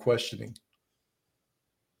some of the questioning.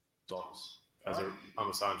 I'm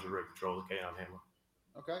assigned to Road Patrol, the K9 Handler.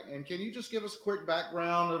 Okay, and can you just give us a quick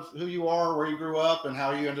background of who you are, where you grew up, and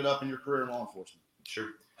how you ended up in your career in law enforcement? Sure.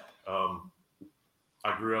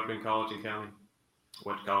 I grew up in Colleton County,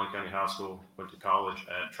 went to Colleton County High School, went to college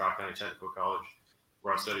at Tri-County Technical College,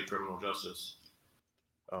 where I studied criminal justice.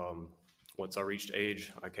 Once I reached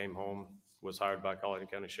age, I came home, was hired by Colleton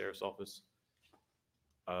County Sheriff's Office,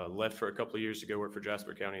 left for a couple of years to go work for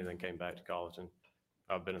Jasper County, and then came back to Colleton.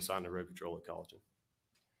 I've been assigned to Road Patrol at Colleton.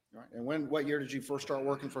 All right. And what year did you first start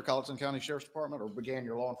working for Colleton County Sheriff's Department, or began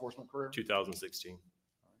your law enforcement career? 2016.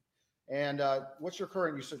 And what's your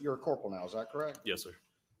current, you said you're a corporal now, is that correct? Yes, sir.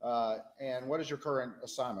 And what is your current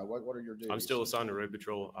assignment? What are your duties? I'm still assigned to Road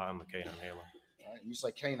Patrol. I'm a K9 handler. All right. You say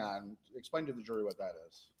K9. Explain to the jury what that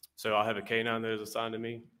is. So I have a K-9 that is assigned to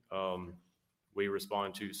me. We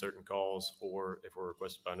respond to certain calls, or if we're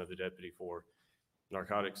requested by another deputy for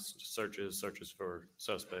narcotics searches for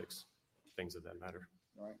suspects, things of that matter.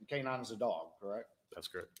 All right. K9 is a dog, correct? That's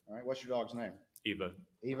correct. All right. What's your dog's name? Evo.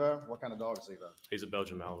 Evo? What kind of dog is Evo? He's a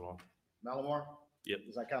Belgian Malinois. Malinois? Yep.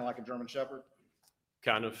 Is that kind of like a German Shepherd?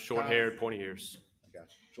 Kind of short-haired, pointy ears. Okay.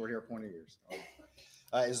 Short hair, pointy ears.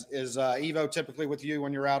 Is Evo typically with you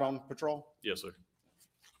when you're out on patrol? Yes, sir.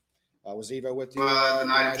 Was Evo with you? The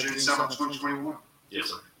night of June 7th, 2021? Yes,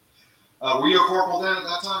 sir. Were you a corporal then at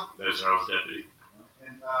that time? No, sir. I was deputy.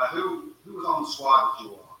 And who was on the squad that you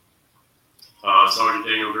were on? Sergeant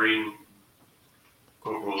Daniel Green,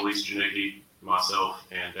 Corporal Elise Janicki, myself,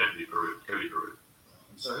 and Deputy Cody Pruitt.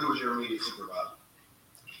 So who was your immediate supervisor?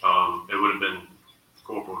 It would have been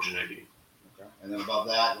Corporal Janicki. Okay. And then above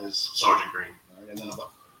that was Sergeant Green. All right. And then above.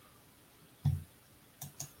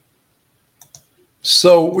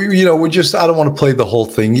 So we just, I don't want to play the whole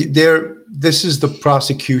thing. This is the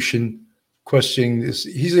prosecution questioning this.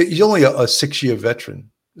 He's only a 6-year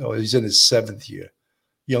veteran. Oh, he's in his 7th year.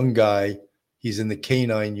 Young guy. He's in the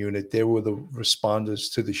K9 unit. They were the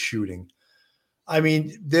responders to the shooting. I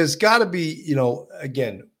mean, there's got to be,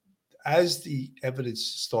 again, as the evidence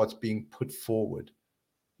starts being put forward,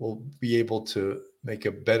 we'll be able to make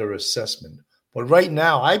a better assessment. But right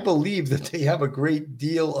now, I believe that they have a great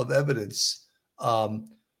deal of evidence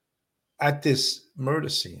at this murder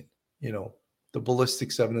scene. The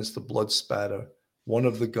ballistics evidence, the blood spatter, one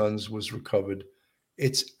of the guns was recovered.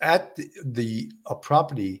 It's at a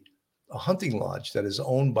property, a hunting lodge that is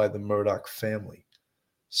owned by the Murdaugh family.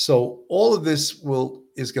 So all of this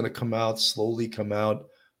is going to slowly come out.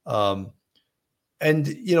 And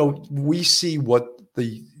we see what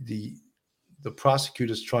the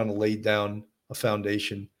prosecutor's trying to lay down a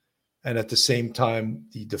foundation. And at the same time,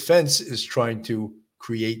 the defense is trying to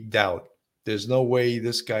create doubt. There's no way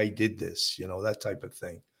this guy did this, that type of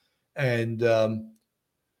thing. And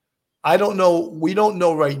I don't know. We don't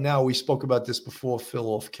know right now. We spoke about this before, Phil,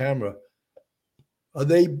 off camera. Are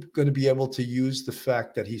they going to be able to use the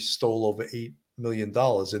fact that he stole over $8 million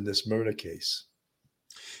in this murder case?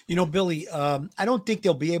 Billy, I don't think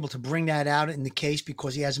they'll be able to bring that out in the case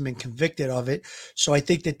because he hasn't been convicted of it. So I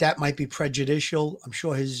think that might be prejudicial. I'm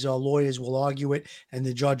sure his lawyers will argue it and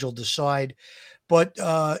the judge will decide. But,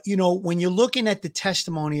 when you're looking at the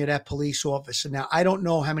testimony of that police officer, now, I don't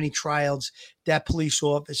know how many trials that police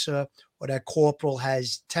officer or that corporal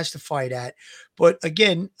has testified at. But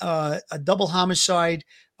again, a double homicide,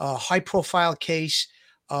 high profile case.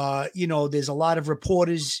 There's a lot of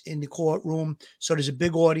reporters in the courtroom. So there's a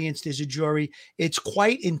big audience. There's a jury. It's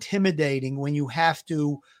quite intimidating when you have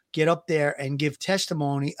to get up there and give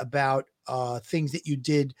testimony about things that you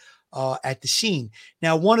did at the scene.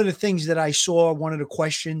 Now, one of the things that I saw, one of the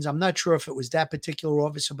questions, I'm not sure if it was that particular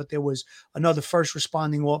officer, but there was another first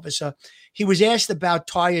responding officer. He was asked about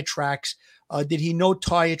tire tracks. Did he note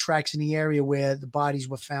tire tracks in the area where the bodies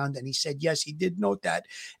were found? And he said, yes, he did note that.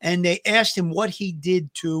 And they asked him what he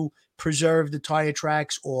did to preserve the tire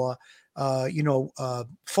tracks or,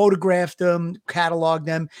 photographed them, cataloged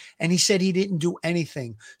them. And he said he didn't do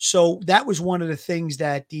anything. So that was one of the things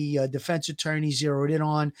that the defense attorney zeroed in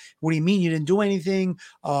on. What do you mean you didn't do anything?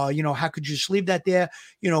 How could you just leave that there?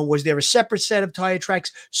 Was there a separate set of tire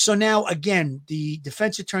tracks? So now, again, the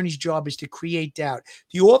defense attorney's job is to create doubt.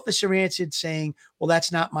 The officer answered saying, well,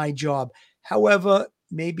 that's not my job. However,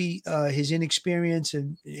 maybe his inexperience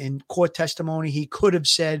in court testimony, he could have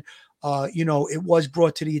said, it was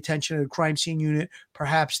brought to the attention of the crime scene unit.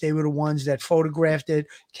 Perhaps they were the ones that photographed it,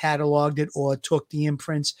 cataloged it, or took the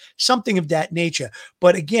imprints, something of that nature.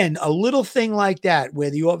 But again, a little thing like that, where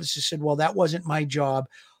the officer said, well, that wasn't my job.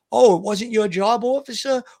 Oh, it wasn't your job,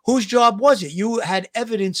 officer? Whose job was it? You had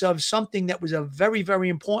evidence of something that was a very, very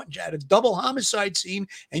important. You had a double homicide scene,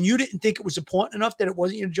 and you didn't think it was important enough that it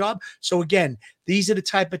wasn't your job. So again, these are the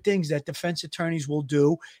type of things that defense attorneys will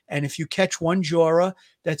do. And if you catch one juror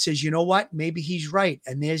that says, you know what, maybe he's right,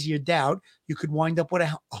 and there's your doubt, you could wind up with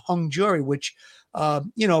a hung jury, which,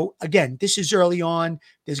 again, this is early on.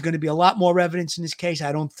 There's going to be a lot more evidence in this case.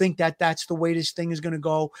 I don't think that that's the way this thing is going to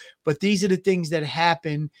go. But these are the things that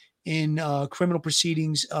happen in criminal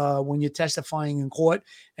proceedings when you're testifying in court.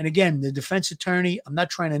 And again, the defense attorney, I'm not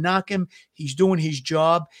trying to knock him. He's doing his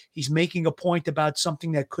job. He's making a point about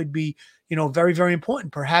something that could be, very, very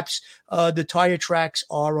important. Perhaps the tire tracks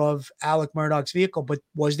are of Alec Murdaugh's vehicle, but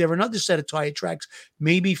was there another set of tire tracks,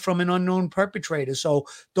 maybe from an unknown perpetrator? So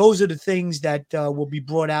those are the things that will be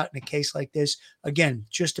brought out in a case like this. Again,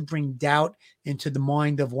 just to bring doubt into the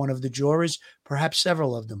mind of one of the jurors, perhaps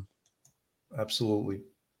several of them. Absolutely.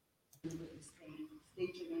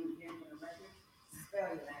 State your name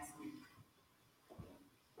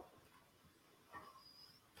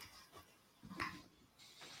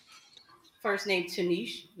First name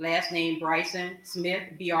Tanish, last name Bryson Smith,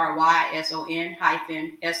 Bryson-Smith.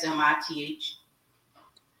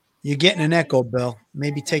 You're getting an echo, Bill.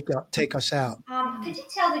 Maybe take us out. Could you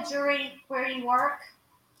tell the jury where you work?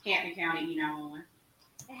 Hampton County E911.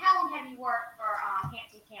 And how long have you worked for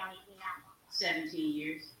Hampton County E911? 17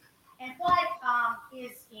 years. And what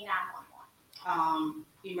is E911?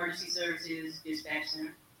 Emergency Services Dispatch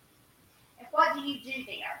Center. And what do you do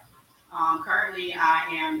there? Currently, I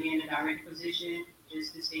am in a direct position,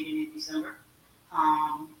 just stated in December.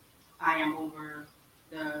 I am over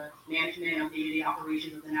the management of daily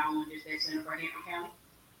operations of the 911 Dispatch Center for Hampton County,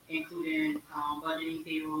 including budgeting,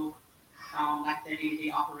 payroll, like the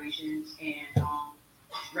day-to-day operations, and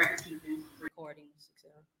record keeping, recordings,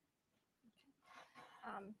 etc.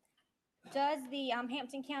 Does the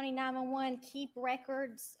Hampton County 911 keep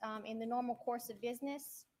records in the normal course of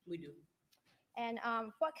business? We do. And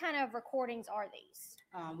what kind of recordings are these?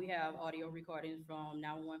 We have audio recordings from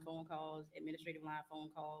 911 phone calls, administrative line phone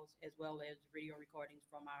calls, as well as radio recordings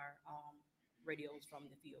from our radios from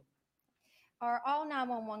the field. Are all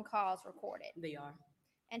 911 calls recorded? They are.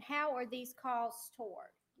 And how are these calls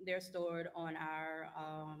stored? They're stored on our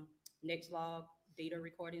Nextlog data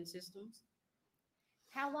recording systems.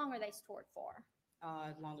 How long are they stored for?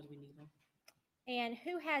 As long as we need them. And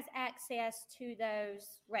who has access to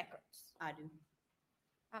those records? I do.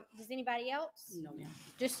 Does anybody else? No, ma'am.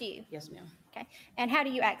 Just you? Yes, ma'am. Okay. And how do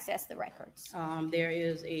you access the records? There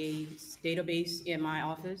is a database in my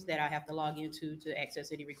office that I have to log into to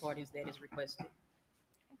access any recordings that is requested.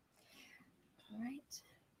 All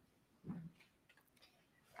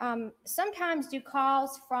right. Sometimes do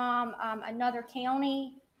calls from another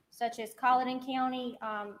county, such as Colleton County,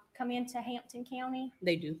 come into Hampton County?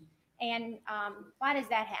 They do. And why does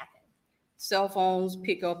that happen? Cell phones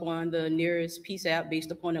pick up on the nearest PSAP based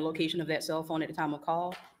upon the location of that cell phone at the time of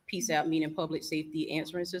call. PSAP meaning Public Safety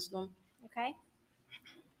Answering System. Okay.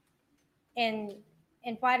 And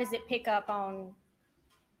why does it pick up on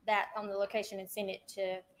that on the location and send it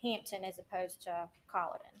to Hampton as opposed to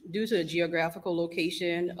Colleton? Due to the geographical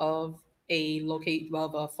location of a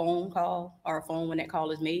phone call or a phone when that call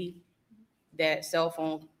is made, that cell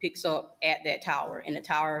phone picks up at that tower, and the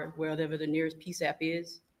tower, wherever the nearest PSAP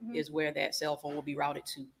is where that cell phone will be routed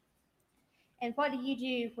to. And what do you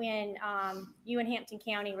do when you in Hampton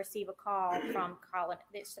County receive a call from Colleton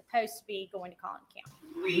that's supposed to be going to Colleton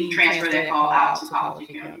County? We transfer that call out to Colleton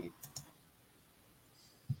County.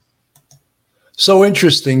 So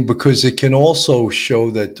interesting, because it can also show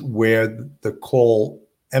that where the call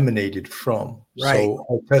emanated from. Right. So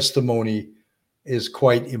her testimony is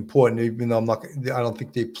quite important, even though I don't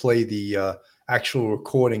think they play the actual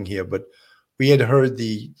recording here, but we had heard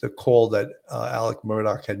the call that Alec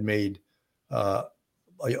Murdaugh had made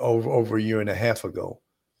over a year and a half ago,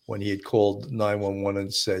 when he had called 911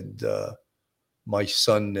 and said, my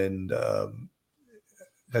son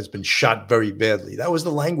has been shot very badly. That was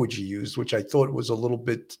the language he used, which I thought was a little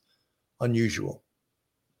bit unusual.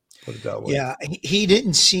 Put it that way. Yeah, he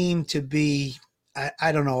didn't seem to be,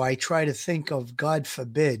 I don't know, I try to think of, God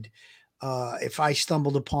forbid, if I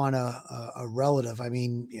stumbled upon a relative, I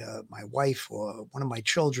mean, my wife or one of my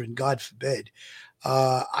children, God forbid,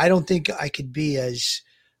 I don't think I could be as,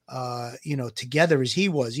 together as he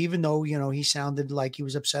was, even though, he sounded like he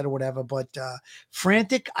was upset or whatever, but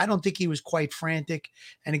frantic, I don't think he was quite frantic.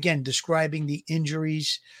 And again, describing the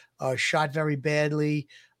injuries, shot very badly.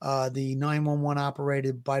 The 911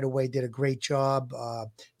 operator, by the way, did a great job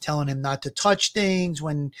telling him not to touch things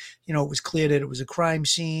when, it was clear that it was a crime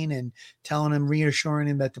scene, and telling him, reassuring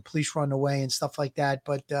him that the police were on the way and stuff like that.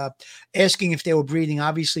 But asking if they were breathing,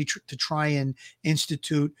 obviously to try and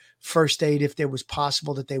institute first aid if there was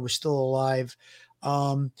possible that they were still alive.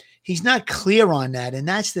 He's not clear on that. And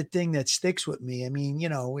that's the thing that sticks with me. I mean,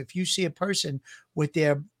 if you see a person with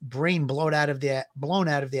their brain blown out of their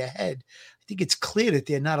head, I think it's clear that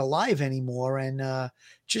they're not alive anymore. And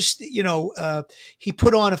he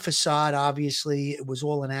put on a facade. Obviously, it was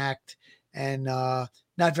all an act, and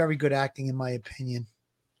not very good acting, in my opinion.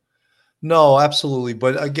 No, absolutely.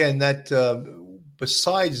 But again, that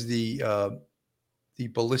besides the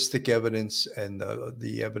ballistic evidence and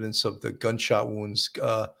the evidence of the gunshot wounds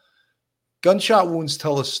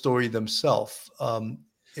tell a story themselves.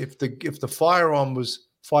 If the firearm was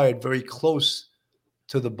fired very close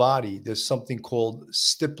to the body, there's something called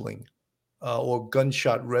stippling or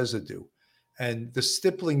gunshot residue. And the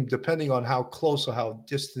stippling, depending on how close or how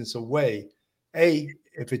distance away,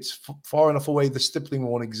 if it's far enough away, the stippling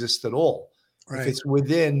won't exist at all. Right. If it's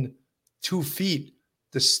within 2 feet,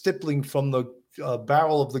 the stippling from the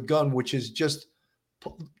barrel of the gun, which is just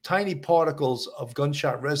tiny particles of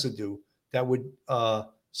gunshot residue, that would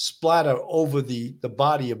splatter over the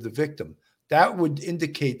body of the victim. That would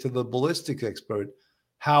indicate to the ballistic expert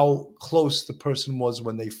how close the person was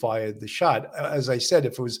when they fired the shot. As I said,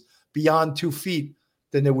 if it was beyond 2 feet,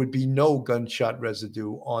 then there would be no gunshot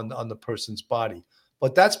residue on the person's body.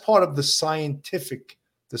 But that's part of the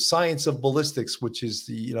science of ballistics, which is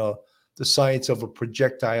the science of a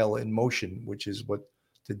projectile in motion, which is what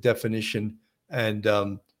the definition and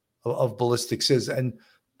of ballistics is. And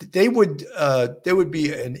there would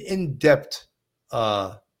be an in-depth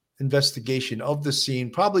investigation of the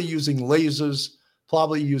scene, probably using lasers,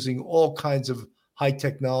 probably using all kinds of high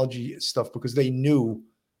technology stuff, because they knew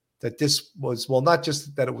that this was, well, not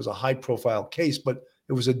just that it was a high profile case, but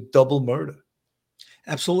it was a double murder.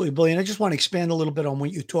 Absolutely, Billy. And I just want to expand a little bit on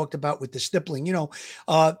what you talked about with the stippling.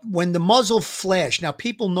 When the muzzle flash, now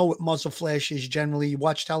people know what muzzle flash is generally. You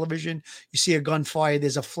watch television, you see a gunfire,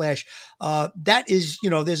 there's a flash. That is,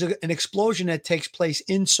 there's an explosion that takes place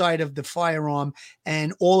inside of the firearm,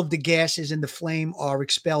 and all of the gases and the flame are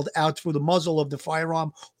expelled out through the muzzle of the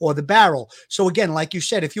firearm or the barrel. So again, like you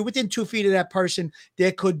said, if you're within 2 feet of that person,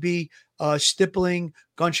 there could be stippling,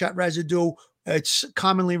 gunshot residue. It's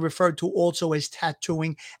commonly referred to also as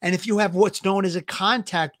tattooing. And if you have what's known as a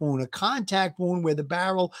contact wound where the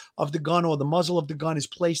barrel of the gun or the muzzle of the gun is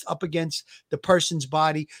placed up against the person's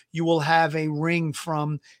body, you will have a ring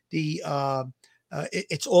from the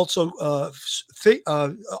it's also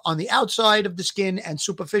on the outside of the skin and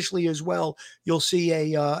superficially as well. You'll see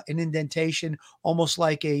an indentation, almost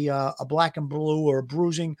like a black and blue or a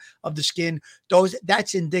bruising of the skin.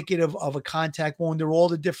 That's indicative of a contact wound. There are all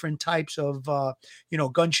the different types of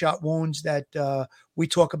gunshot wounds that we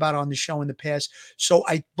talk about on the show in the past. So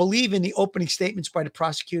I believe in the opening statements by the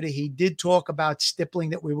prosecutor, he did talk about stippling,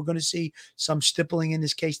 that we were going to see some stippling in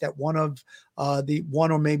this case, that one or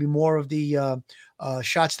maybe more of the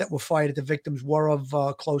shots that were fired at the victims were of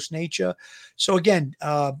close nature. So again,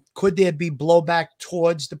 could there be blowback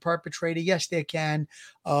towards the perpetrator? Yes, there can.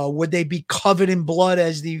 Would they be covered in blood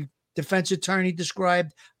as the defense attorney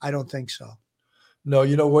described? I don't think so. No,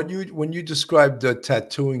 when you described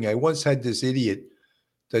tattooing, I once had this idiot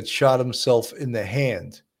that shot himself in the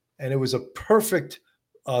hand, and it was a perfect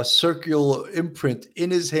circular imprint in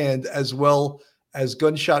his hand, as well as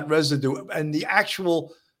gunshot residue, and the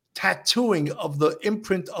actual tattooing of the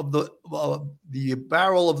imprint of the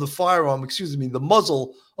barrel of the firearm, the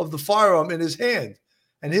muzzle of the firearm in his hand.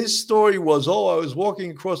 And his story was, I was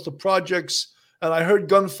walking across the projects and I heard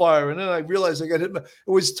gunfire, and then I realized I got hit. It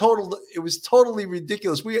was totally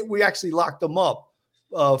ridiculous. We actually locked him up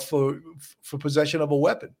for possession of a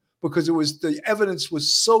weapon, because the evidence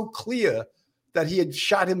was so clear that he had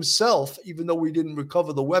shot himself. Even though we didn't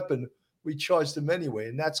recover the weapon, we charged him anyway.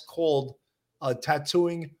 And that's called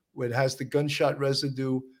tattooing, where it has the gunshot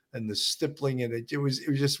residue and the stippling, and it was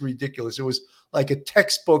just ridiculous. It was like a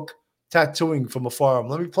textbook tattooing from a firearm.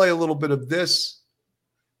 Let me play a little bit of this.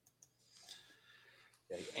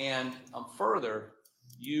 Okay. And further,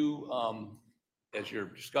 you, as you're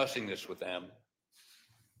discussing this with them,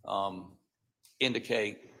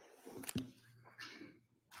 indicate, let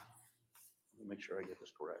me make sure I get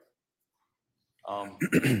this correct.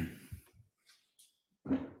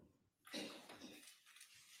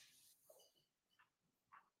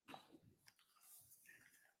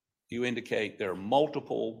 You indicate there are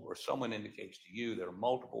multiple, or someone indicates to you there are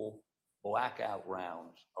multiple blackout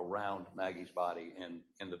rounds around Maggie's body in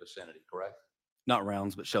the vicinity, correct? Not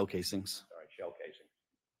rounds, but shell casings. Sorry, shell casing.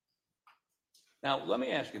 Now, let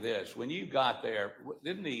me ask you this. When you got there,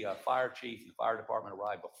 didn't the fire chief and the fire department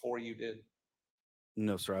arrive before you did?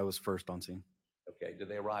 No, sir. I was first on scene. Okay. Did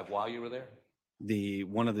they arrive while you were there?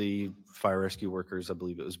 One of the fire rescue workers, I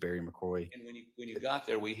believe it was Barry McCoy. And when you got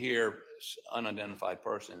there, we hear unidentified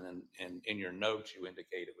person, and in your notes you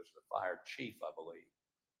indicate it was the fire chief, I believe,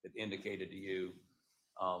 that indicated to you,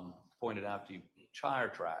 pointed out to you tire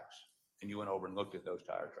tracks, and you went over and looked at those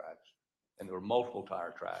tire tracks, and there were multiple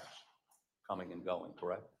tire tracks coming and going,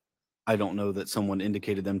 correct? I don't know that someone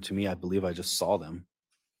indicated them to me. I believe I just saw them.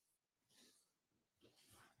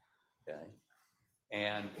 Okay.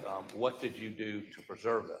 And what did you do to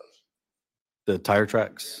preserve those? The tire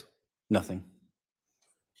tracks? Nothing.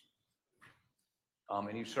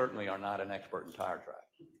 And you certainly are not an expert in tire tracks.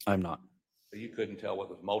 I'm not. So you couldn't tell what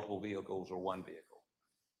was multiple vehicles or one vehicle?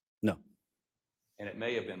 No. And it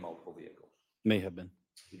may have been multiple vehicles. May have been.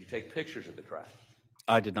 Did you take pictures of the tracks?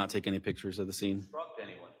 I did not take any pictures of the scene. Instruct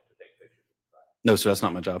anyone to take pictures of the tracks? No, sir, that's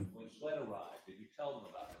not my job. When SLED arrived, did you tell them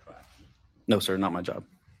about the tracks? No, sir, not my job.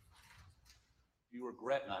 You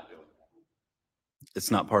regret not doing that?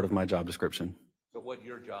 It's not part of my job description. So what's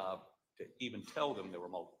your job to even tell them there were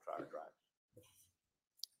multiple tire tracks?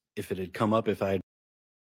 if it had come up, if I had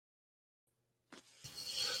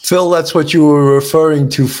Phil, that's what you were referring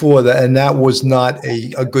to for that, and that was not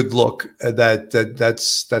a good look.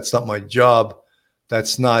 That's not my job.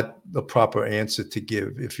 That's not the proper answer to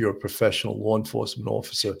give if you're a professional law enforcement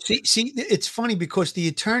officer. See, it's funny because the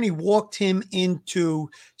attorney walked him into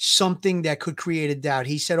something that could create a doubt.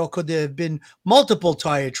 He said, "Oh, could there have been multiple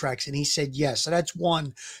tire tracks?" And he said, "Yes." So that's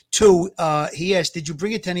one. Two, he asked, "Did you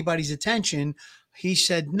bring it to anybody's attention?" He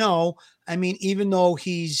said, "No." I mean, even though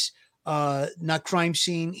he's not crime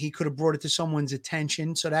scene, he could have brought it to someone's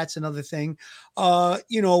attention. So that's another thing.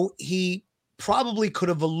 He probably could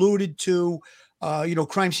have alluded to,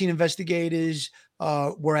 crime scene investigators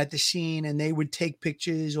were at the scene and they would take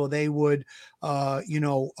pictures, or they would,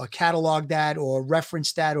 catalog that or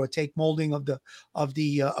reference that or take molding of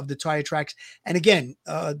the tire tracks. And again,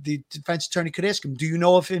 the defense attorney could ask him, "Do you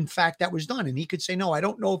know if in fact that was done?" And he could say, "No, I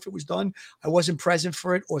don't know if it was done. I wasn't present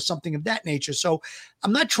for it," or something of that nature. So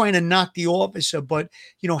I'm not trying to knock the officer, but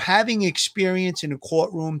having experience in a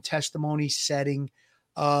courtroom testimony setting,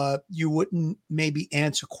 you wouldn't maybe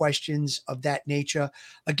answer questions of that nature.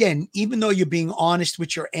 Again, even though you're being honest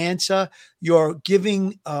with your answer, you're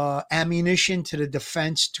giving ammunition to the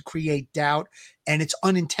defense to create doubt, and it's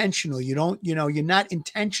unintentional. You're not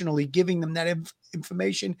intentionally giving them that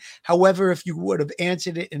information. However, if you would have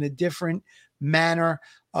answered it in a different manner,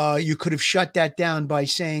 you could have shut that down by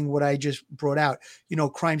saying what I just brought out.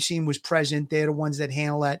 Crime scene was present. They're the ones that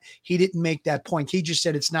handle that. He didn't make that point. He just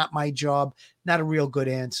said, "It's not my job." Not a real good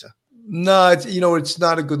answer. No, it's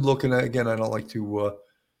not a good look. And again, I don't like to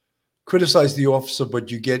criticize the officer,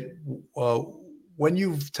 but you get when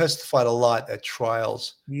you've testified a lot at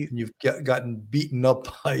trials, and you've gotten beaten up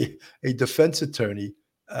by a defense attorney,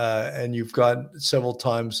 and you've got several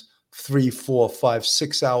times 3, 4, 5,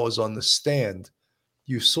 6 hours on the stand,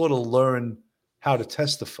 you sort of learn how to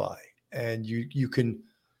testify, and you can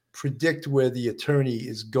predict where the attorney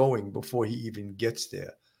is going before he even gets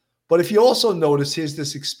there. But if you also notice, here's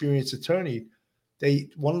this experienced attorney.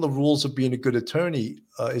 One of the rules of being a good attorney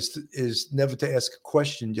is never to ask a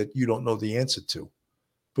question that you don't know the answer to,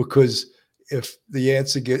 because if the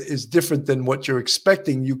answer is different than what you're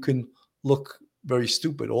expecting, you can look very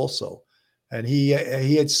stupid also. And he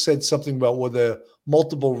had said something about were there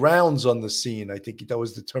multiple rounds on the scene. I think that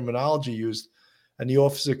was the terminology used, and the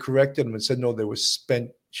officer corrected him and said, "No, there were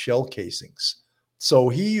spent shell casings." So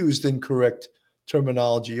he used incorrect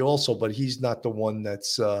terminology also, but he's not the one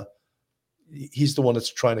that's he's the one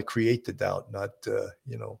that's trying to create the doubt, not the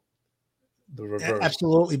reverse.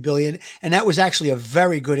 Absolutely, Billy. And that was actually a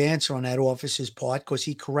very good answer on that officer's part, because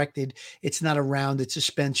he corrected, it's not a round, it's a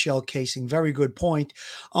spent shell casing. Very good point.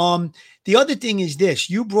 The other thing is this: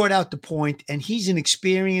 you brought out the point, and he's an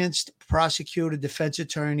experienced prosecutor, defense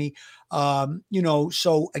attorney.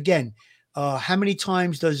 So again, how many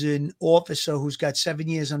times does an officer who's got 7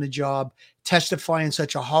 years on the job testify in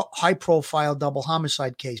such a high profile double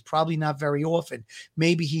homicide case? Probably not very often.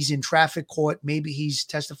 Maybe he's in traffic court. Maybe he's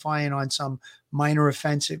testifying on some minor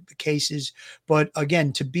offensive cases. But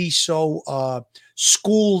again, to be so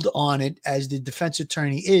schooled on it as the defense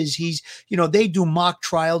attorney is, they do mock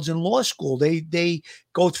trials in law school. They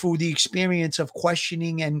go through the experience of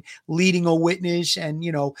questioning and leading a witness. And,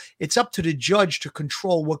 it's up to the judge to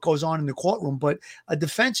control what goes on in the courtroom. But a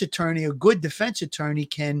defense attorney, a good defense attorney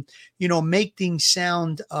can, make things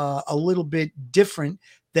sound a little bit different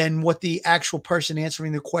than what the actual person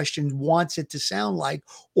answering the question wants it to sound like,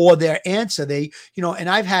 or their answer. And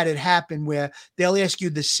I've had it happen where they'll ask you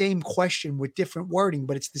the same question with different wording,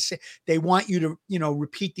 but it's the same. They want you to,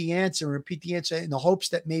 repeat the answer in the hopes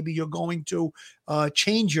that maybe you're going to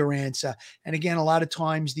change your answer. And again, a lot of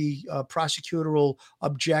times the prosecutor will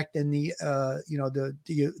object, and the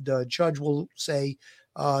judge will say,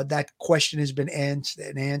 that question has been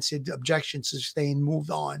answered, objections sustained,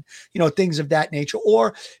 moved on, things of that nature.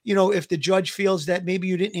 Or, if the judge feels that maybe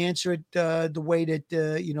you didn't answer it the way that,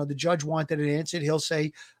 the judge wanted it answered, he'll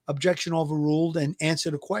say objection overruled and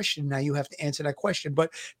answer the question. Now you have to answer that question.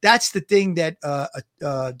 But that's the thing that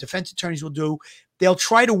defense attorneys will do. They'll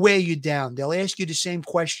try to weigh you down. They'll ask you the same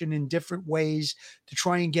question in different ways to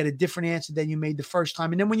try and get a different answer than you made the first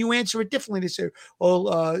time. And then when you answer it differently, they say, "Well,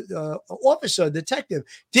 officer, detective,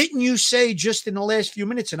 didn't you say just in the last few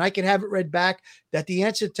minutes," and I can have it read back, that the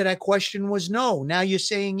answer to that question was no. Now you're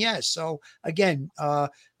saying yes. So again,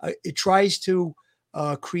 it tries to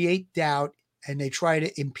create doubt, and they try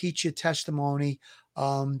to impeach your testimony.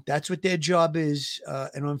 That's what their job is.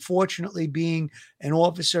 And unfortunately, being an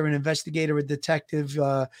officer, an investigator, a detective,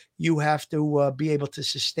 you have to be able to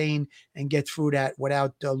sustain and get through that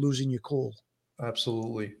without losing your cool.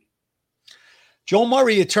 Absolutely. Joe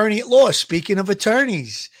Murray, attorney at law. Speaking of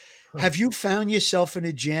attorneys, have you found yourself in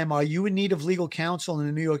a jam? Are you in need of legal counsel in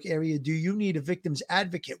the New York area? Do you need a victim's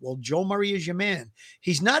advocate? Well, Joe Murray is your man.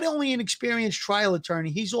 He's not only an experienced trial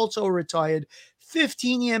attorney, he's also a retired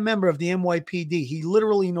 15-year member of the NYPD. He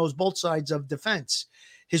literally knows both sides of defense.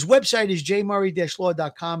 His website is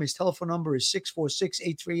jmurray-law.com. His telephone number is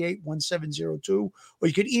 646-838-1702. Or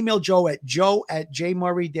you can email Joe at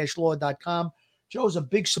jmurray-law.com. Joe's a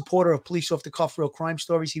big supporter of Police Off the Cuff Real Crime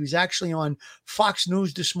Stories. He was actually on Fox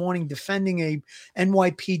News this morning defending a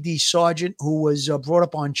NYPD sergeant who was brought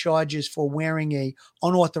up on charges for wearing a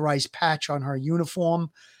unauthorized patch on her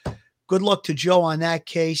uniform. Good luck to Joe on that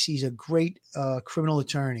case. He's a great criminal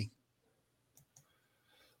attorney.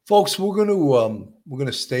 Folks, we're going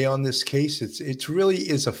to stay on this case. It really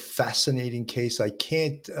is a fascinating case. I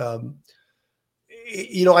can't,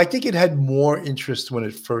 I think it had more interest when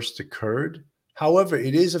it first occurred. However,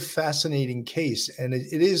 it is a fascinating case, and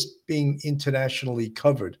it is being internationally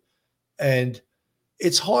covered. And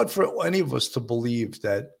it's hard for any of us to believe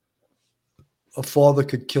that a father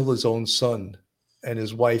could kill his own son and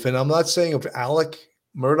his wife. And I'm not saying if Alec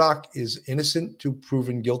Murdaugh is innocent to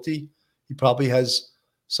proven guilty. He probably has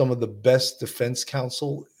some of the best defense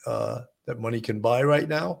counsel that money can buy right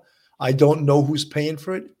now. I don't know who's paying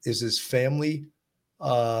for it. Is his family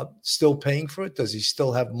still paying for it? Does he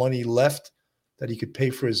still have money left that he could pay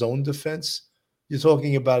for his own defense? You're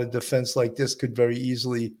talking about a defense like this could very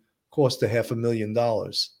easily cost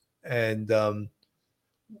 $500,000. And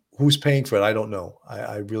who's paying for it? I don't know.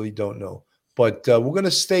 I really don't know. But we're going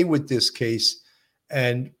to stay with this case.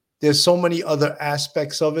 And there's so many other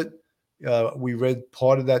aspects of it. We read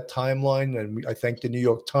part of that timeline, and I thank the New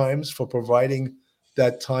York Times for providing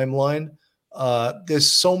that timeline.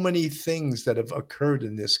 There's so many things that have occurred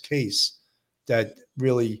in this case that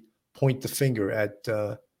really point the finger at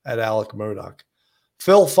Alec Murdaugh.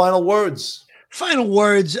 Phil, final words. Final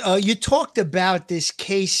words. You talked about this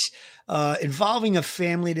case involving a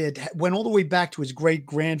family that went all the way back to his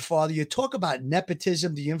great-grandfather. You talk about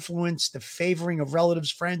nepotism, the influence, the favoring of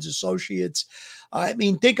relatives, friends, associates. I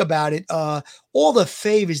mean, think about it. All the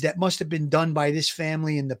favors that must have been done by this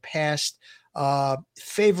family in the past,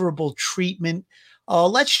 favorable treatment.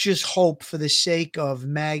 Let's just hope for the sake of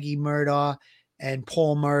Maggie Murdaugh and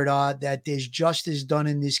Paul Murdaugh that there's justice done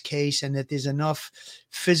in this case and that there's enough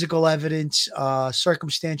physical evidence,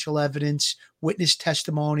 circumstantial evidence, witness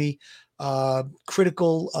testimony,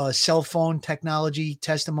 critical cell phone technology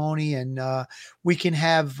testimony, and we can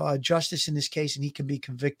have justice in this case and he can be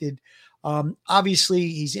convicted. Obviously,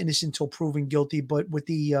 he's innocent until proven guilty, but with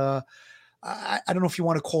the, I don't know if you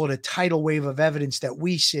want to call it a tidal wave of evidence that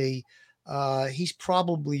we see, he's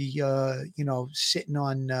probably, sitting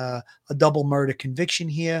on a double murder conviction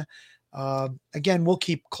here. Again, we'll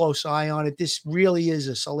keep close eye on it. This really is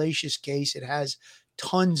a salacious case. It has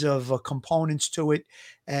tons of components to it.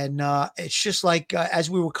 And it's just like, as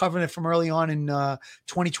we were covering it from early on in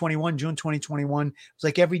 2021, June 2021, it was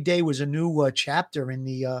like every day was a new chapter in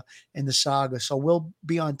the saga. So we'll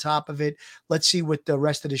be on top of it. Let's see what the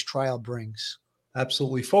rest of this trial brings.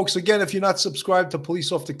 Absolutely. Folks, again, if you're not subscribed to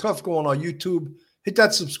Police Off the Cuff, go on our YouTube, hit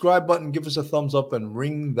that subscribe button, give us a thumbs up, and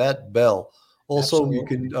ring that bell. Also, You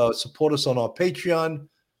can support us on our Patreon,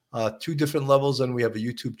 2 different levels, and we have a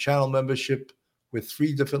YouTube channel membership with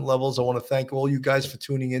 3 different levels. I want to thank all you guys for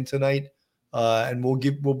tuning in tonight, and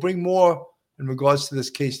we'll bring more in regards to this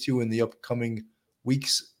case to you in the upcoming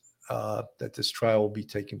weeks that this trial will be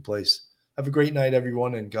taking place. Have a great night,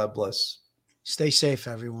 everyone, and God bless. Stay safe,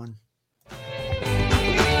 everyone.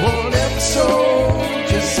 One episode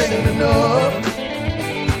just ain't enough.